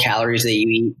total calories that you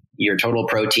eat, your total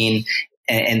protein.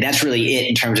 And that's really it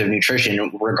in terms of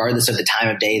nutrition, regardless of the time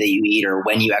of day that you eat or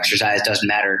when you exercise, doesn't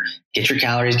matter. Get your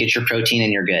calories, get your protein,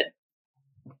 and you're good.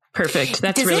 Perfect.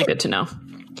 That's really good to know.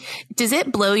 Does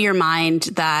it blow your mind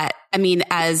that, I mean,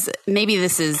 as maybe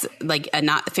this is like a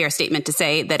not fair statement to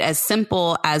say, that as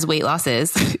simple as weight loss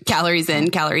is, calories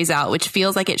in, calories out, which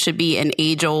feels like it should be an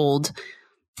age old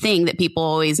thing that people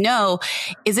always know,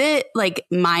 is it like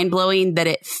mind blowing that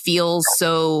it feels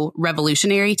so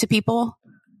revolutionary to people?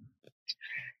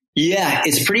 Yeah,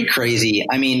 it's pretty crazy.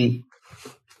 I mean,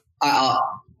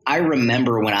 I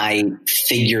remember when I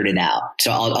figured it out. So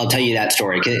I'll tell you that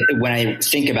story. 'Cause when I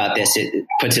think about this, it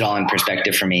puts it all in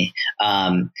perspective for me.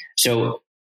 So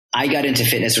I got into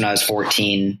fitness when I was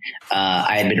 14.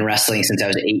 I had been wrestling since I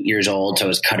was 8 years old. So I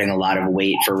was cutting a lot of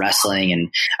weight for wrestling, and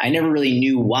I never really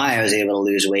knew why I was able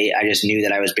to lose weight. I just knew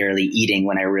that I was barely eating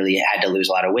when I really had to lose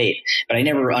a lot of weight, but I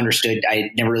never understood. I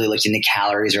never really looked into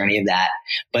calories or any of that.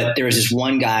 But there was this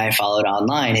one guy I followed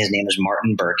online. His name was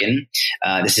Martin Birkin.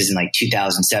 This is in like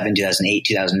 2007, 2008,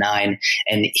 2009.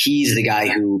 And he's the guy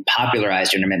who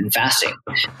popularized intermittent fasting.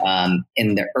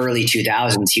 In the early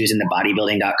 2000s, he was in the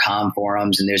bodybuilding.com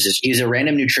forums, and he was a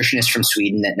random nutritionist from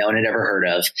Sweden that no one had ever heard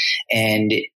of.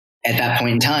 And at that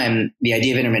point in time, the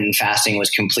idea of intermittent fasting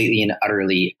was completely and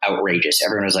utterly outrageous.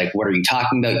 Everyone was like, what are you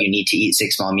talking about? You need to eat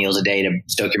 6 small meals a day to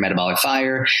stoke your metabolic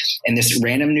fire. And this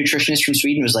random nutritionist from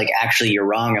Sweden was like, actually, you're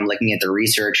wrong. I'm looking at the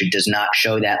research. It does not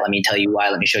show that. Let me tell you why.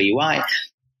 Let me show you why.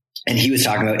 And he was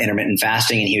talking about intermittent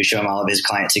fasting, and he was showing all of his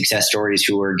client success stories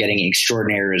who were getting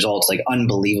extraordinary results, like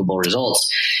unbelievable results.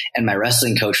 And my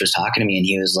wrestling coach was talking to me, and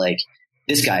he was like,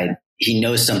 this guy, he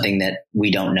knows something that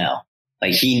we don't know.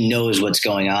 Like, he knows what's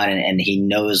going on, and he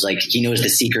knows the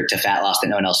secret to fat loss that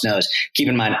no one else knows. Keep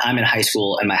in mind, I'm in high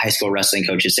school, and my high school wrestling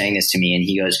coach is saying this to me, and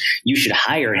he goes, you should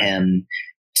hire him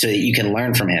so that you can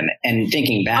learn from him. And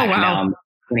thinking back now,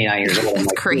 29 years old. I'm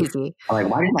like, crazy. I'm like,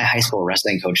 why did my high school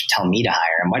wrestling coach tell me to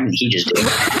hire him? Why didn't he just do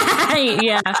it?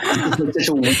 Yeah. It's such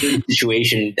a weird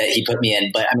situation that he put me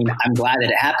in. But I mean, I'm glad that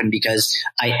it happened because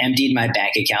I emptied my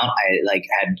bank account. I like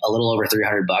had a little over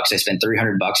 $300. I spent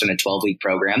 $300 on a 12-week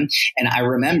program. And I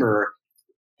remember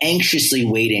anxiously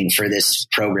waiting for this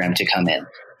program to come in.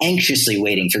 Anxiously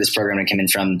waiting for this program to come in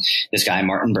from this guy,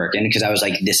 Martin Birkin, because I was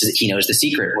like, he knows the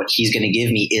secret. What he's going to give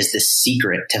me is the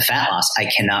secret to fat loss. I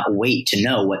cannot wait to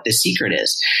know what the secret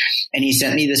is. And he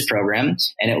sent me this program,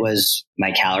 and it was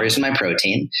my calories and my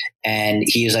protein. And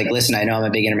he was like, listen, I know I'm a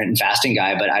big intermittent fasting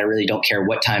guy, but I really don't care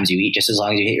what times you eat, just as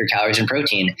long as you hit your calories and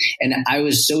protein. And I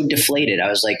was so deflated. I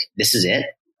was like, this is it?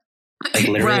 Like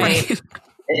literally. Right.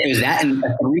 It was that and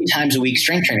a 3 times a week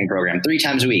strength training program, 3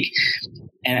 times a week.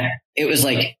 And it was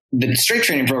like the strength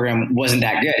training program wasn't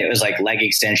that good. It was like leg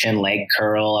extension, leg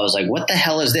curl. I was like, what the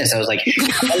hell is this? I was like, in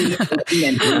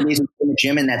the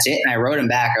gym and that's it. And I wrote him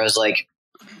back. I was like,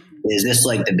 is this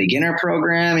like the beginner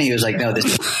program? And he was like, no, this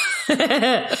is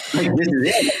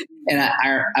it. And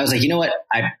I was like, you know what?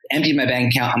 I emptied my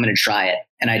bank account. I'm going to try it.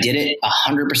 And I did it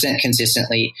 100%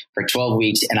 consistently for 12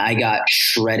 weeks. And I got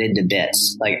shredded to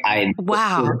bits. Wow. It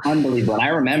was unbelievable. And I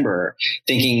remember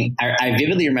thinking, I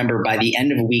vividly remember by the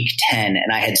end of week 10,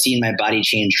 and I had seen my body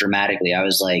change dramatically. I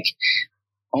was like,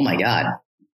 oh my God,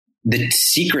 the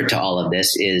secret to all of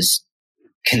this is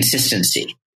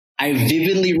consistency. I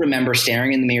vividly remember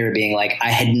staring in the mirror being like, I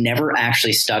had never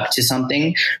actually stuck to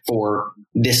something for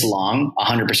this long,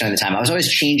 100% of the time. I was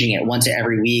always changing it once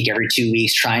every week, every 2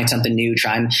 weeks, trying something new,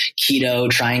 trying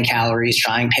keto, trying calories,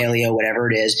 trying paleo,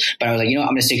 whatever it is. But I was like, you know what,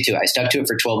 I'm going to stick to it. I stuck to it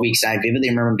for 12 weeks. And I vividly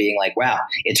remember being like, wow,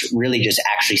 it's really just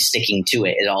actually sticking to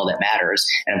it is all that matters.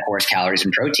 And of course, calories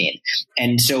and protein.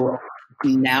 And so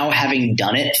now having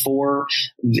done it for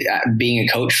being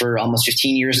a coach for almost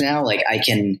 15 years now, like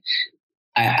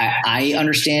I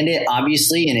understand it,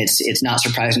 obviously, and it's not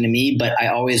surprising to me, but I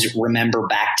always remember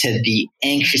back to the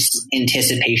anxious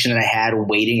anticipation that I had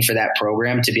waiting for that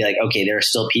program to be like, okay, there are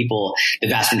still people, the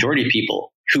vast majority of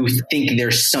people, who think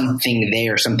there's something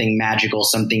there, something magical,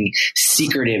 something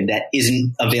secretive that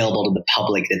isn't available to the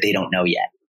public that they don't know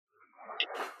yet.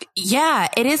 Yeah,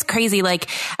 it is crazy. Like,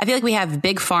 I feel like we have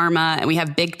big pharma and we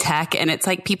have big tech, and it's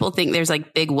like people think there's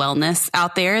like big wellness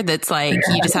out there that's like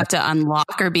you just have to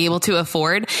unlock or be able to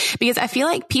afford, because I feel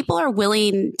like people are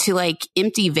willing to like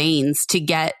empty veins to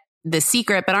get the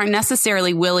secret, but aren't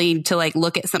necessarily willing to like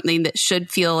look at something that should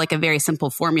feel like a very simple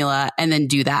formula and then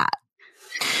do that.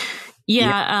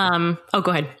 Yeah. Oh,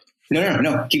 go ahead.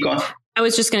 No. Keep going. I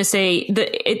was just going to say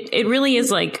that it really is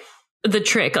like the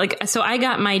trick. Like, so I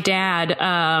got my dad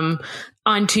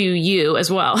onto you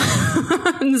as well,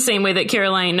 in the same way that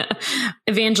Caroline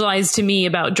evangelized to me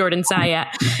about Jordan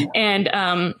Syatt.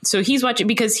 And so he's watching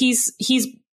because he's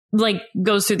like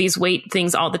goes through these weight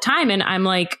things all the time. And I'm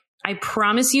like, I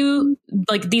promise you,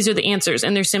 like, these are the answers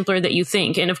and they're simpler than you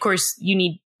think. And of course you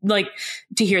need like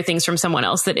to hear things from someone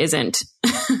else that isn't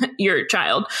your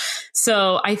child.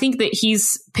 So I think that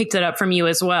he's picked it up from you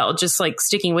as well, just like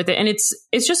sticking with it. And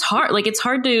it's just hard. Like, it's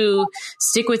hard to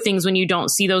stick with things when you don't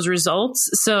see those results.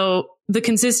 So the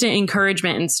consistent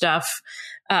encouragement and stuff,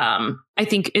 I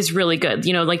think is really good.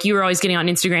 You know, like you were always getting on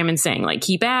Instagram and saying like,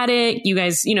 keep at it. You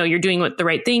guys, you know, you're doing what the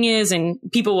right thing is. And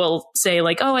people will say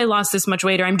like, oh, I lost this much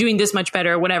weight, or I'm doing this much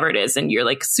better, or whatever it is. And you're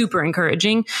like super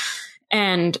encouraging.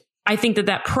 And I think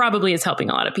that probably is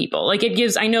helping a lot of people. Like, it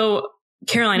gives, I know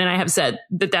Caroline and I have said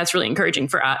that that's really encouraging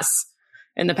for us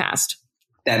in the past.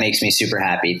 That makes me super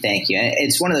happy. Thank you. And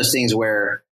it's one of those things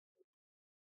where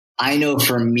I know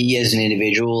for me as an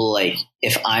individual, like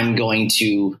if I'm going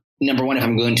to, number one, if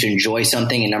I'm going to enjoy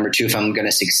something, and number two, if I'm going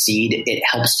to succeed, it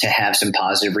helps to have some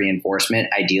positive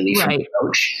reinforcement, ideally from a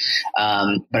coach.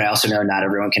 But I also know not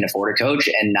everyone can afford a coach,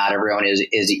 and not everyone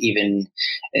is even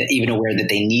aware that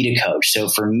they need a coach. So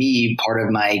for me, part of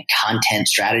my content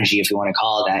strategy, if you want to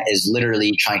call it that, is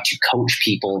literally trying to coach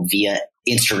people via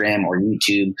Instagram or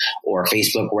YouTube or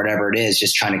Facebook, or whatever it is,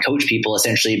 just trying to coach people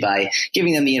essentially by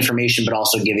giving them the information, but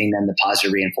also giving them the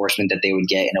positive reinforcement that they would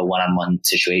get in a one-on-one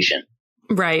situation.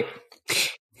 Right.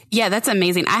 Yeah, that's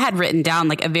amazing. I had written down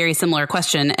like a very similar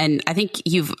question, and I think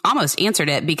you've almost answered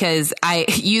it, because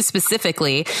you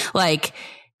specifically, like,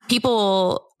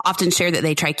 people often share that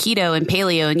they try keto and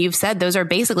paleo, and you've said those are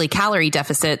basically calorie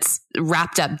deficits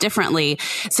wrapped up differently.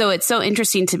 So it's so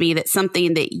interesting to me that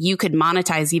something that you could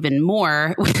monetize even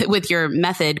more with your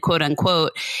method, quote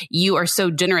unquote, you are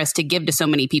so generous to give to so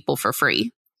many people for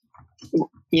free.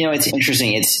 You know, it's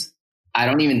interesting. I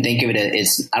don't even think of it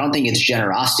as, I don't think it's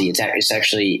generosity. It's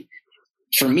actually,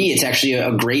 for me, it's actually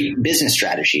a great business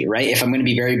strategy, right? If I'm going to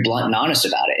be very blunt and honest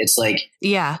about it, it's like,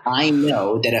 I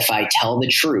know that if I tell the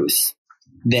truth,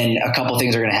 then a couple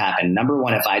things are going to happen. Number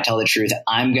one, if I tell the truth,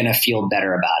 I'm going to feel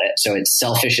better about it. So it's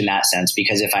selfish in that sense,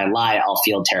 because if I lie, I'll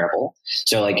feel terrible.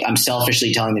 So like I'm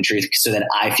selfishly telling the truth so that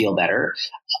I feel better.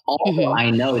 Also,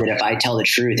 I know that if I tell the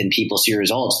truth and people see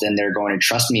results, then they're going to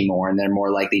trust me more, and they're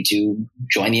more likely to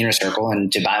join the inner circle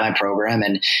and to buy my program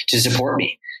and to support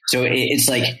me. So it's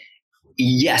like,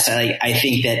 yes, I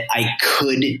think that I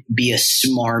could be a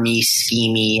smarmy,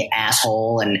 schemy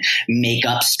asshole and make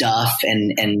up stuff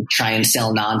and try and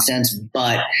sell nonsense,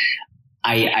 but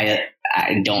I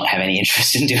don't have any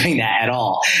interest in doing that at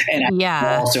all. And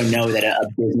I also know that a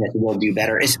business will do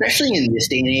better, especially in this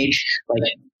day and age. Like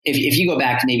if you go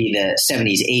back to maybe the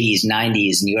 70s, 80s,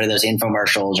 90s, and you go to those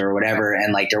infomercials or whatever,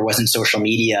 and like there wasn't social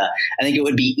media, I think it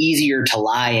would be easier to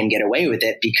lie and get away with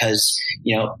it because,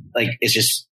 you know, like it's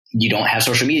just, you don't have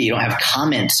social media. You don't have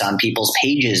comments on people's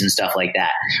pages and stuff like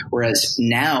that. Whereas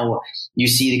now you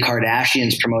see the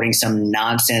Kardashians promoting some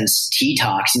nonsense tea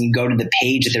talks, and you go to the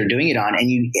page that they're doing it on, and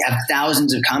you have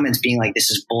thousands of comments being like, this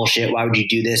is bullshit. Why would you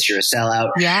do this? You're a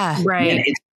sellout. Yeah. Right. And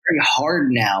it's very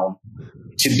hard now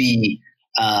to be,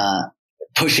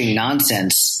 pushing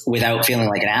nonsense without feeling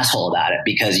like an asshole about it,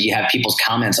 because you have people's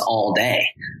comments all day.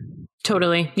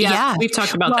 Totally. Yeah. We've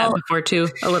talked about that before too,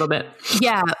 a little bit.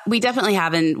 Yeah, we definitely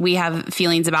have. And we have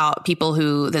feelings about people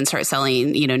who then start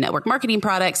selling, you know, network marketing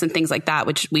products and things like that,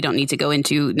 which we don't need to go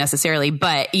into necessarily.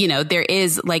 But, you know, there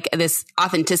is like this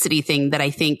authenticity thing that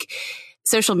I think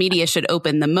social media should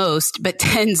open the most, but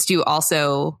tends to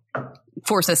also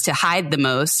force us to hide the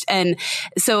most. And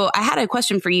so I had a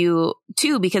question for you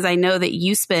too, because I know that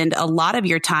you spend a lot of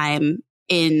your time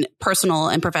in personal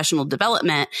and professional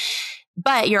development,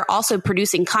 but you're also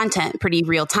producing content pretty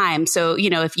real time. So, you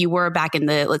know, if you were back in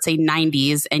the, let's say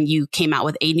 90s and you came out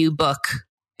with a new book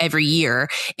every year,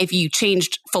 if you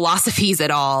changed philosophies at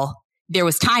all, there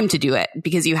was time to do it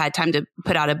because you had time to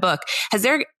put out a book. Has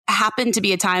there happened to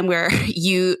be a time where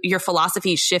your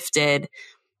philosophy shifted,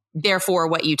 therefore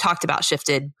what you talked about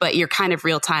shifted, but you're kind of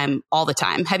real time all the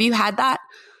time? Have you had that?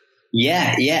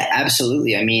 Yeah,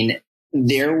 absolutely. I mean,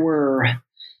 there were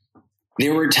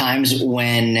times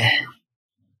when,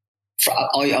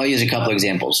 I'll use a couple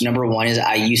examples. Number one is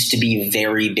I used to be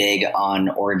very big on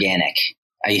organic.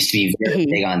 I used to be very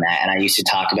big on that. And I used to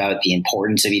talk about the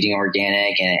importance of eating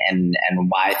organic and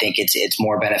why I think it's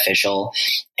more beneficial.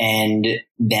 And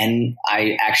then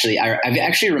I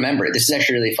actually remember it. This is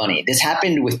actually really funny. This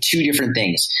happened with two different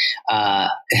things.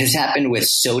 This happened with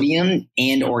sodium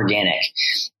and organic.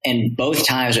 And both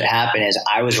times what happened is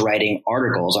I was writing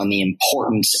articles on the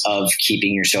importance of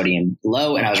keeping your sodium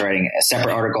low. And I was writing a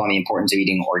separate article on the importance of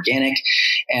eating organic.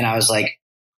 And I was like,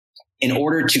 in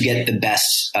order to get the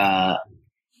best,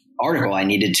 article, I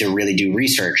needed to really do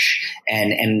research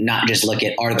and not just look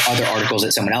at other articles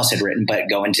that someone else had written, but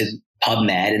go into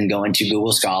PubMed and go into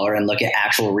Google Scholar and look at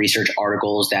actual research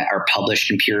articles that are published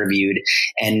and peer reviewed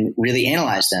and really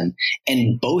analyze them.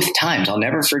 And both times, I'll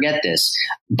never forget this,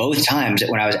 both times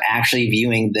when I was actually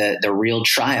viewing the real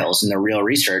trials and the real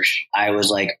research, I was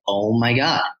like, oh my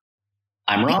God,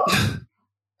 I'm wrong.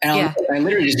 And I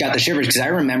literally just got the shivers because I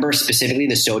remember specifically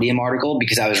the sodium article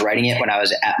because I was writing it when I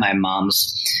was at my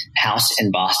mom's house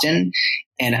in Boston.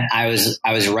 And I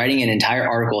was writing an entire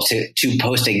article to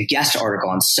post a guest article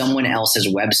on someone else's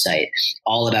website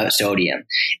all about sodium.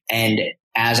 And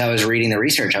as I was reading the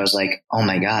research, I was like, oh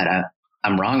my God,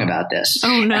 I'm wrong about this.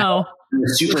 Oh no. I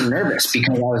was super nervous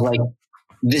because I was like,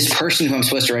 this person who I'm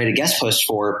supposed to write a guest post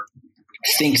for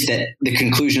thinks that the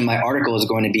conclusion of my article is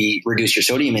going to be reduce your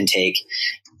sodium intake.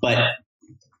 But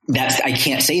I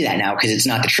can't say that now because it's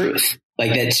not the truth.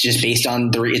 Like that's just based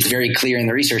on it's very clear in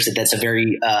the research that that's a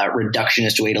very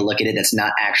reductionist way to look at it. That's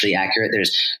not actually accurate.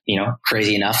 There's,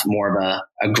 crazy enough, more of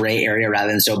a gray area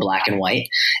rather than so black and white.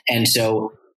 And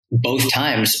so both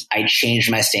times I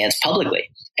changed my stance publicly.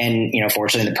 And,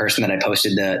 fortunately the person that I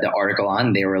posted the article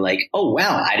on, they were like, oh,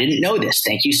 wow, I didn't know this.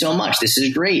 Thank you so much. This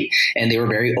is great. And they were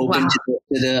very open to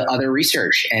the other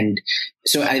research. And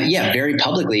so very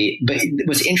publicly. But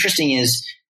what's interesting is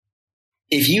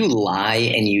if you lie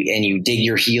and you dig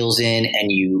your heels in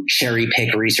and you cherry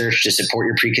pick research to support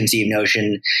your preconceived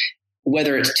notion,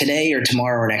 whether it's today or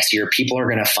tomorrow or next year, people are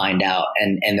going to find out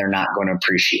and they're not going to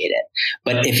appreciate it.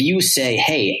 But if you say,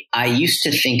 hey, I used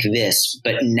to think this,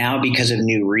 but now because of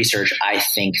new research, I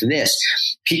think this,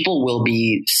 people will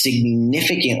be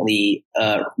significantly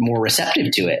more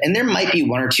receptive to it. And there might be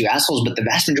one or two assholes, but the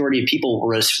vast majority of people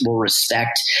will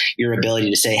respect your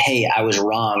ability to say, hey, I was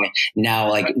wrong. Now,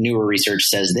 like newer research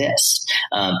says this.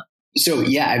 So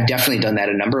yeah, I've definitely done that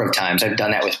a number of times. I've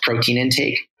done that with protein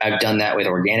intake. I've done that with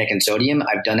organic and sodium.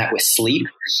 I've done that with sleep.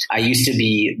 I used to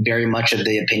be very much of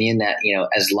the opinion that, you know,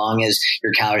 as long as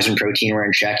your calories and protein were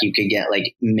in check, you could get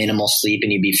like minimal sleep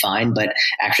and you'd be fine. But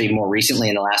actually more recently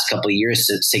in the last couple of years,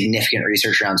 significant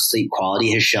research around sleep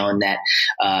quality has shown that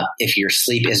if your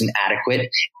sleep isn't adequate,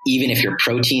 even if your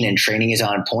protein and training is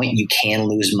on point, you can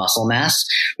lose muscle mass,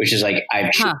 which is like,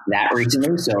 I've checked that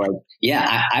recently. So like,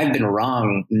 yeah, I've been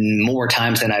wrong more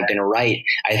times than I've been right.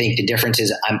 I think the difference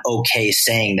is I'm okay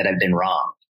saying that I've been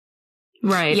wrong.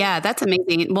 Right. Yeah, that's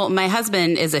amazing. Well, my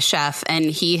husband is a chef and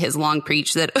he has long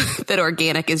preached that that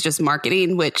organic is just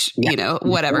marketing, which, you know,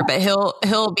 whatever, but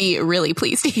he'll be really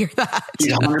pleased to hear that.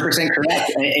 He's 100%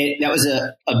 correct. That was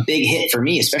a big hit for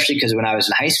me, especially because when I was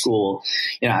in high school,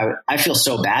 you know, I feel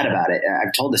so bad about it.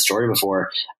 I've told the story before.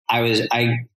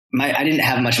 I didn't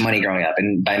have much money growing up.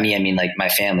 And by me, I mean like my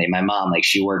family, my mom, like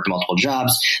she worked multiple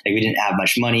jobs. Like we didn't have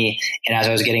much money. And as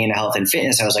I was getting into health and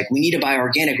fitness, I was like, we need to buy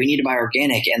organic. We need to buy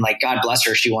organic. And like, God bless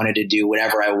her. She wanted to do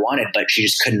whatever I wanted, but she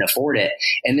just couldn't afford it.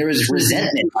 And there was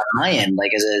resentment on my end.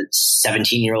 Like as a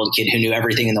 17-year-old kid who knew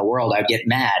everything in the world, I'd get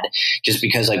mad just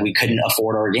because like we couldn't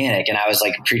afford organic. And I was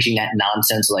like preaching that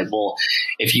nonsense, like, well,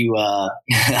 if you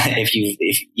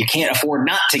can't afford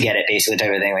not to get it, basically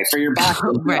type of thing, like for your body,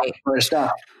 right, for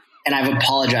stuff. And I've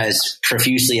apologized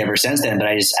profusely ever since then, but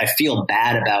I feel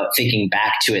bad about thinking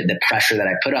back to it, the pressure that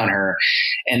I put on her.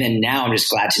 And then now I'm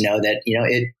just glad to know that, you know,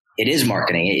 it is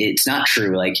marketing. It's not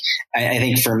true. Like I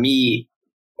think for me,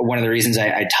 one of the reasons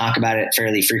I talk about it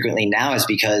fairly frequently now is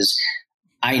because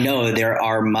I know there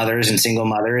are mothers and single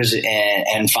mothers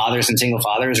and fathers and single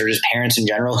fathers, or just parents in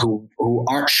general who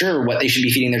aren't sure what they should be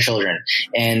feeding their children.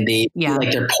 And they feel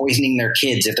like they're poisoning their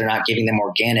kids if they're not giving them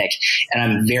organic. And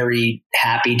I'm very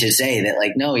happy to say that,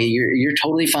 like, no, you're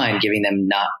totally fine giving them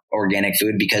not organic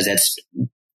food, because that's,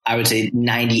 I would say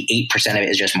 98% of it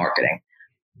is just marketing.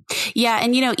 Yeah.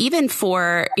 And, you know, even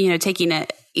for, you know, taking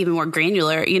it even more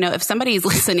granular, you know, if somebody's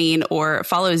listening or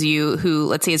follows you who,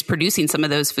 let's say, is producing some of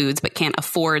those foods, but can't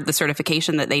afford the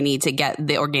certification that they need to get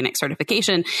the organic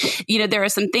certification, you know, there are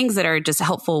some things that are just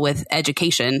helpful with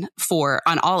education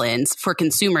on all ends for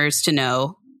consumers to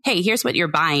know, hey, here's what you're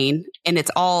buying. And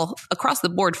it's all across the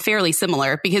board fairly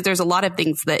similar, because there's a lot of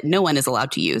things that no one is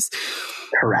allowed to use.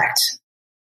 Correct.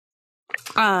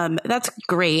 That's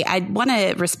great. I want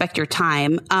to respect your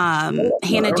time.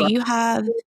 Hannah, do you have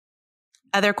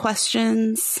other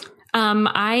questions?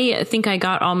 I think I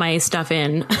got all my stuff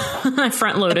in. I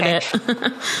front loaded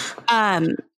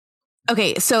it.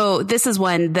 Okay. So this is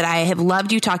one that I have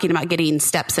loved you talking about, getting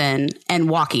steps in and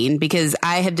walking, because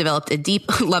I have developed a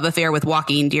deep love affair with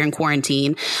walking during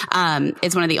quarantine.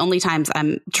 It's one of the only times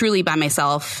I'm truly by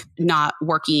myself, not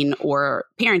working or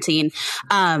parenting.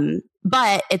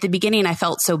 But at the beginning, I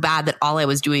felt so bad that all I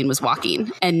was doing was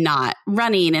walking and not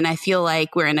running. And I feel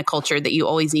like we're in a culture that you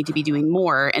always need to be doing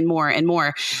more and more and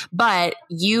more. But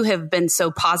you have been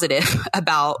so positive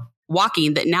about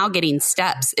walking that now getting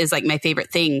steps is like my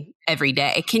favorite thing every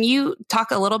day. Can you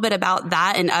talk a little bit about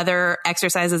that and other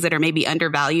exercises that are maybe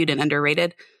undervalued and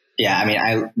underrated? Yeah, I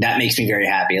mean, that makes me very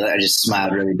happy. I just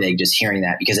smiled really big just hearing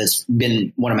that, because it's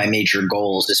been one of my major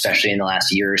goals, especially in the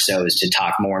last year or so, is to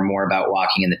talk more and more about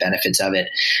walking and the benefits of it.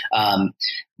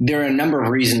 There are a number of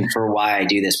reasons for why I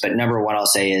do this, but number one I'll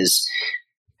say is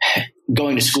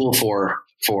going to school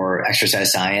for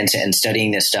exercise science and studying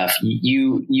this stuff.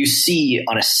 You see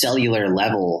on a cellular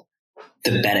level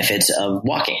the benefits of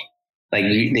walking. Like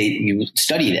you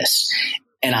study this.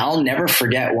 And I'll never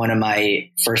forget one of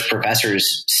my first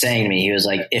professors saying to me, he was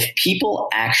like, if people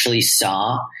actually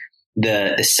saw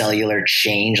the cellular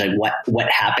change, like what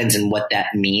happens and what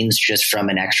that means just from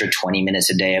an extra 20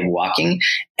 minutes a day of walking,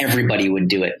 everybody would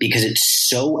do it, because it's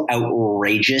so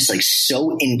outrageous, like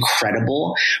so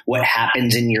incredible what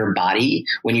happens in your body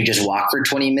when you just walk for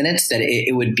 20 minutes that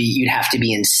it would be, you'd have to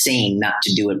be insane not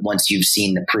to do it once you've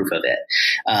seen the proof of it.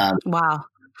 Wow.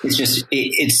 It's just,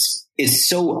 it's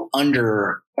so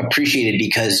underappreciated,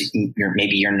 because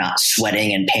maybe you're not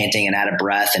sweating and panting and out of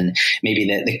breath. And maybe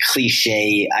the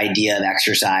cliche idea of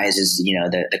exercise is, you know,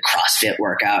 the CrossFit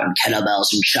workout and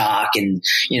kettlebells and chalk and,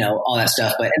 you know, all that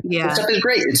stuff. But that stuff is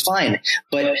great. It's fine.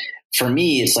 But for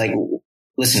me, it's like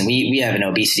listen, we have an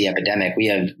obesity epidemic. We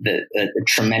have a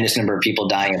tremendous number of people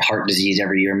dying of heart disease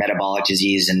every year, metabolic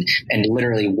disease, and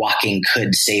literally walking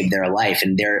could save their life.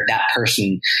 And that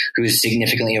person who is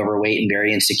significantly overweight and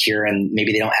very insecure, and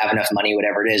maybe they don't have enough money,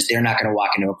 whatever it is, they're not going to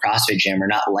walk into a CrossFit gym, or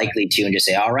not likely to, and just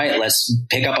say, all right, let's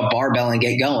pick up a barbell and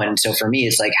get going. So for me,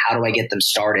 it's like, how do I get them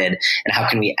started, and how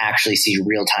can we actually see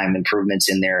real-time improvements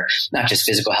in their, not just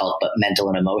physical health, but mental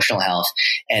and emotional health?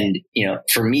 And,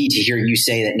 for me to hear you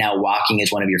say that now walking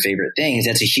is one of your favorite things,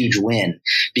 that's a huge win,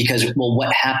 because, well,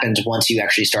 what happens once you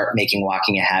actually start making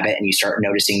walking a habit and you start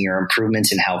noticing your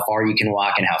improvements in how far you can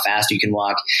walk and how fast you can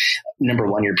walk? Number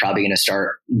one, you're probably going to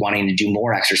start wanting to do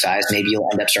more exercise. Maybe you'll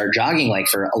end up start jogging like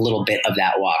for a little bit of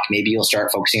that walk. Maybe you'll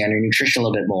start focusing on your nutrition a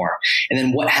little bit more. And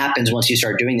then what happens once you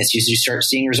start doing this? You start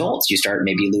seeing results. You start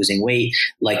maybe losing weight,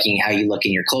 liking how you look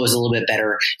in your clothes a little bit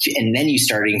better. And then you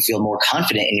starting to feel more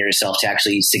confident in yourself to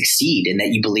actually succeed, and that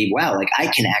you believe, wow, like I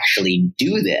can actually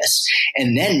do this.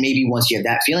 And then maybe once you have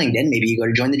that feeling, then maybe you go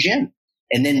to join the gym.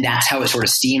 And then that's how it sort of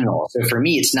steamrolls. So for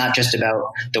me, it's not just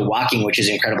about the walking, which is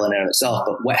incredible in and of itself,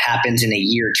 but what happens in a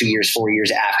year, 2 years, 4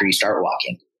 years after you start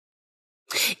walking.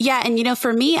 Yeah. And,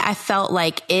 for me, I felt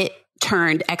like it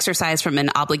turned exercise from an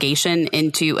obligation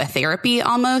into a therapy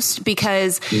almost,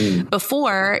 because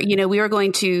before, we were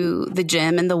going to the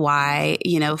gym and the Y,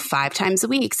 5 times a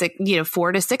week,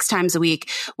 4 to 6 times a week,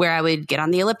 where I would get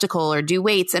on the elliptical or do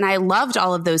weights. And I loved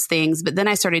all of those things. But then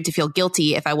I started to feel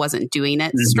guilty if I wasn't doing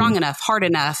it strong enough, hard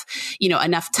enough,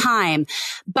 enough time.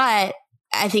 But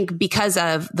I think because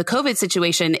of the COVID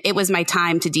situation, it was my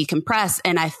time to decompress.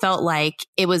 And I felt like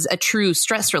it was a true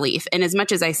stress relief. And as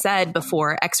much as I said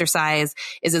before, exercise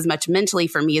is as much mentally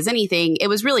for me as anything, it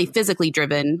was really physically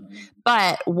driven.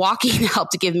 But walking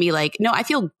helped give me like, no, I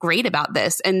feel great about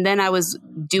this. And then I was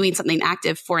doing something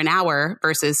active for an hour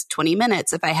versus 20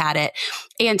 minutes if I had it.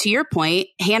 And to your point,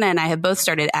 Hannah and I have both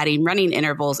started adding running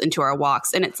intervals into our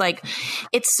walks. And it's like,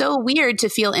 it's so weird to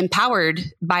feel empowered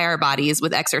by our bodies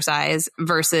with exercise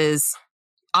versus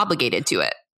obligated to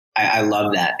it. I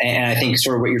love that. And I think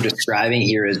sort of what you're describing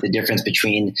here is the difference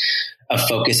between a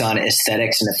focus on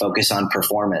aesthetics and a focus on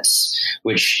performance,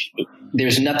 which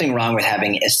there's nothing wrong with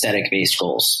having aesthetic based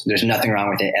goals. There's nothing wrong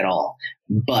with it at all.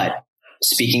 But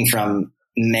speaking from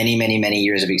many, many, many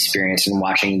years of experience and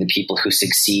watching the people who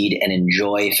succeed and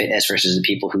enjoy fitness versus the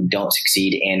people who don't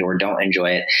succeed and or don't enjoy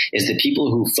it, is the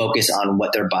people who focus on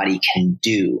what their body can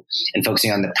do and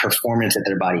focusing on the performance that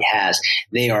their body has.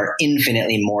 They are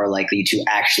infinitely more likely to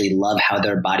actually love how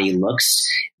their body looks,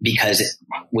 because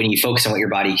when you focus on what your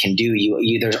body can do,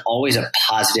 there's always a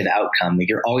positive outcome.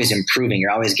 You're always improving,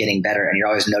 you're always getting better, and you're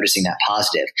always noticing that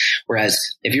positive. Whereas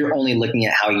if you're only looking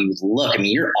at how you look,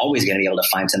 you're always going to be able to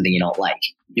find something you don't like.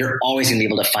 You're always going to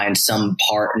be able to find some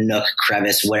part, nook,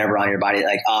 crevice, whatever on your body,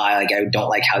 I don't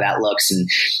like how that looks. And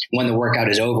when the workout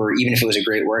is over, even if it was a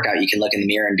great workout, you can look in the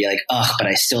mirror and be like, but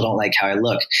I still don't like how I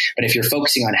look. But if you're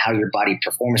focusing on how your body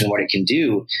performs and what it can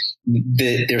do,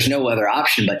 there's no other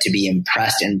option but to be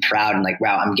impressed and proud and like,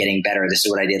 wow, I'm getting better. This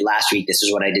is what I did last week. This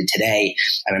is what I did today.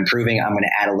 I'm improving. I'm going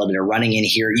to add a little bit of running in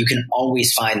here. You can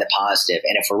always find the positive.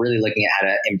 And if we're really looking at how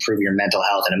to improve your mental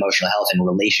health and emotional health and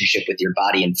relationship with your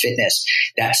body and fitness,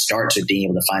 that starts with being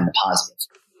able to find the positive.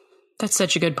 That's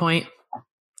such a good point.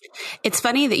 It's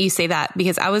funny that you say that,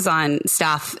 because I was on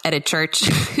staff at a church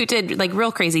who did like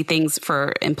real crazy things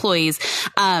for employees.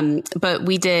 But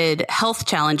we did health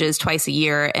challenges twice a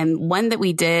year. And one that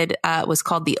we did was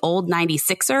called the Old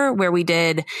 96er, where we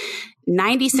did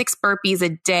 96 burpees a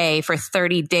day for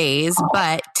 30 days,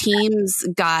 but teams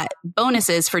got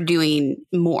bonuses for doing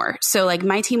more. So like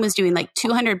my team was doing like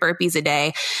 200 burpees a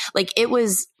day. Like it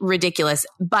was ridiculous,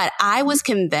 but I was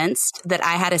convinced that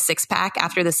I had a 6-pack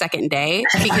after the second day,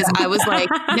 because I was like,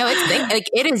 no, it's there. Like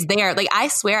it is there. Like I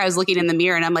swear I was looking in the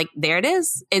mirror and I'm like, there it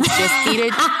is. It's just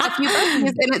needed a few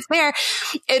burpees and it's there.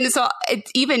 And so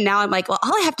even now I'm like, well,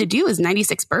 all I have to do is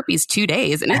 96 burpees 2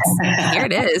 days and it's here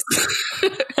it is.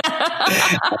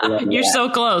 You're so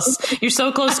close. You're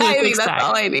so close to a 6-pack. That's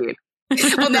all I need.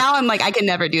 Well, now I'm like, I can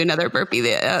never do another burpee.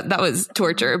 That was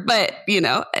torture, but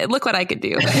look what I could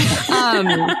do.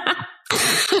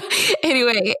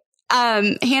 Anyway,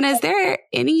 Hannah, is there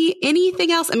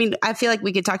anything else? I feel like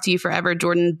we could talk to you forever,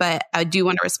 Jordan, but I do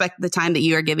want to respect the time that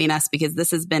you are giving us, because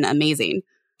this has been amazing.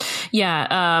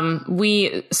 Yeah.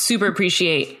 We super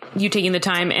appreciate you taking the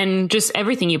time, and just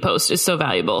everything you post is so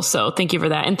valuable. So thank you for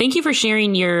that. And thank you for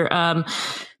sharing your,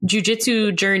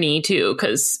 jujitsu journey too,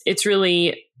 because it's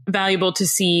really valuable to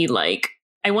see, like,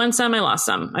 I won some, I lost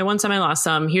some. I won some, I lost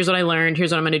some. Here's what I learned.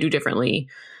 Here's what I'm going to do differently.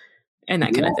 And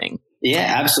that kind of thing.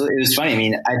 Yeah, absolutely. It was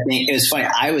funny. I think it was funny.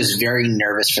 I was very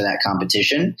nervous for that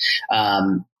competition.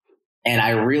 And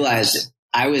I realized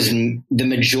the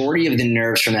majority of the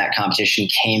nerves from that competition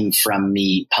came from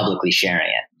me publicly sharing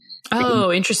it.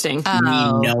 Oh, interesting.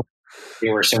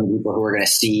 There were so many people who were going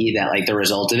to see that, like, the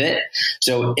result of it.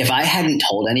 So if I hadn't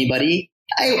told anybody,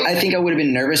 I think I would have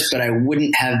been nervous, but I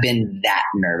wouldn't have been that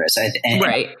nervous.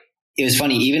 Right. It was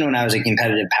funny. Even when I was a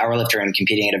competitive powerlifter and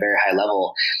competing at a very high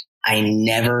level, I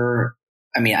never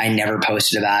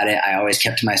posted about it. I always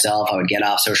kept to myself. I would get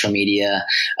off social media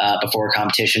before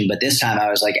competition. But this time I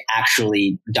was like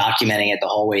actually documenting it the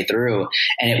whole way through.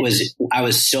 And I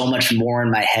was so much more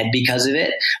in my head because of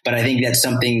it. But I think that's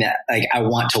something that, like, I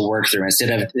want to work through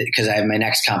because I have my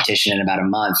next competition in about a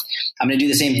month. I'm going to do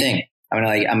the same thing. I'm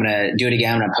going to do it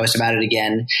again. I'm going to post about it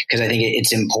again because I think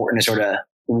it's important to sort of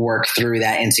work through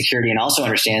that insecurity and also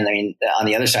understand, I mean, on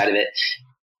the other side of it,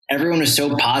 everyone was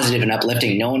so positive and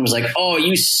uplifting. No one was like, "Oh,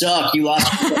 you suck. You lost."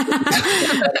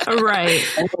 Right.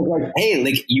 And it was like, "Hey,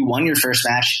 like, you won your first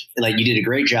match. Like, you did a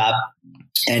great job.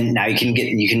 And now you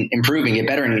can improve and get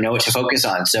better and you know what to focus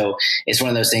on." So it's one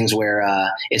of those things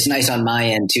where it's nice on my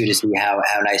end too to see how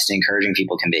nice and encouraging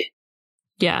people can be.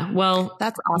 Yeah. Well,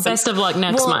 that's awesome. Best of luck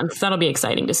next month. That'll be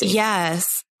exciting to see.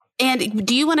 Yes. And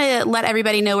do you want to let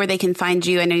everybody know where they can find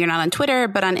you? I know you're not on Twitter,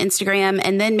 but on Instagram,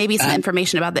 and then maybe some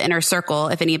information about the Inner Circle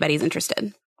if anybody's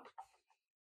interested.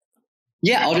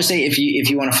 Yeah, I'll just say if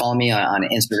you want to follow me on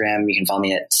Instagram, you can follow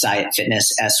me at Syatt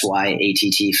Fitness,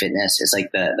 SYATT Fitness. It's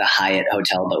like the Hyatt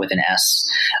Hotel, but with an S.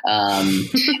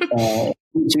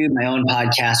 YouTube, my own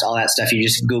podcast, all that stuff. You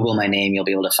just Google my name, you'll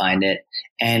be able to find it.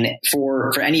 And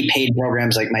for any paid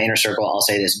programs like my Inner Circle, I'll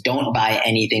say this: don't buy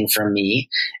anything from me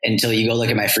until you go look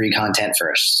at my free content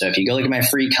first. So if you go look at my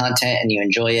free content and you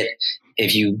enjoy it,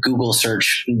 if you Google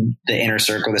search the Inner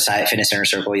Circle, the Syatt Fitness Inner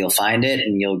Circle, you'll find it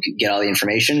and you'll get all the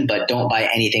information, but don't buy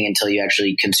anything until you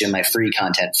actually consume my free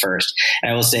content first.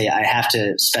 And I will say I have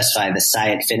to specify the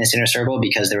Syatt Fitness Inner Circle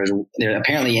because there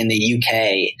apparently in the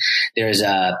UK, there's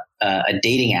a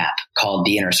dating app called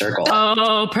the Inner Circle.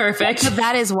 Oh, perfect.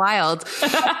 That is wild.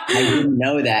 I didn't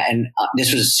know that. And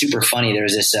this was super funny. There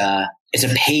was this, it's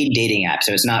a paid dating app,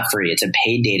 so it's not free. It's a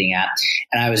paid dating app.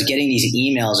 And I was getting these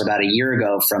emails about a year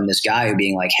ago from this guy who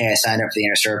being like, "Hey, I signed up for the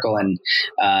Inner Circle and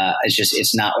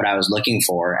it's not what I was looking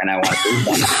for. And I want to do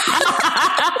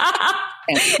that."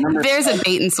 There's a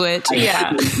bait and switch. I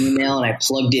got an email and I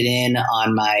plugged it in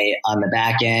on the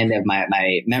back end of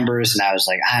my members. And I was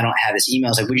like, "I don't have this email."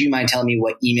 I was like, "Would you mind telling me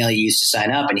what email you used to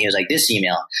sign up?" And he was like, "This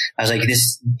email." I was like,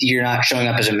 "You're not showing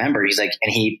up as a member." He's like,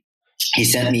 and he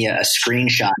sent me a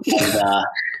screenshot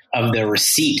of the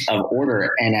receipt of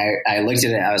order. And I looked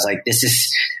at it. I was like, this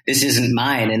isn't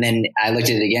mine. And then I looked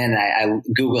at it again and I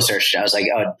Google searched it. I was like,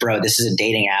 "Oh, bro, this is a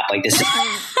dating app. Like, this is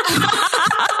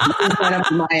you can sign up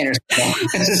for my Inner Circle.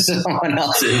 This is someone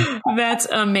else's." That's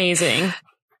amazing.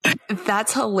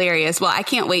 That's hilarious. Well, I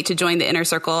can't wait to join the Inner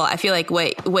Circle. I feel like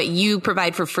what you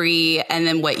provide for free and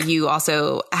then what you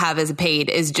also have as a paid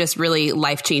is just really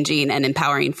life-changing and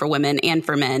empowering for women and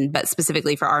for men, but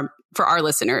specifically for our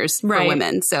listeners, for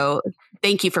women. So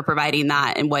thank you for providing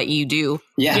that and what you do.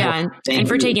 Yeah. And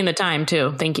for taking the time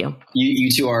too. Thank you. You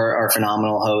two are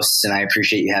phenomenal hosts and I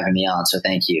appreciate you having me on. So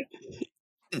thank you.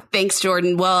 Thanks,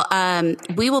 Jordan. Well,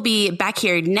 we will be back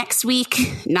here next week,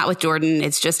 not with Jordan.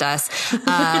 It's just us.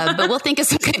 But we'll think of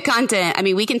some good content. I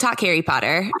mean, we can talk Harry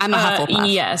Potter. I'm a Hufflepuff.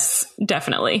 Yes,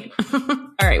 definitely. All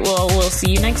right. Well, we'll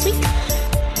see you next week.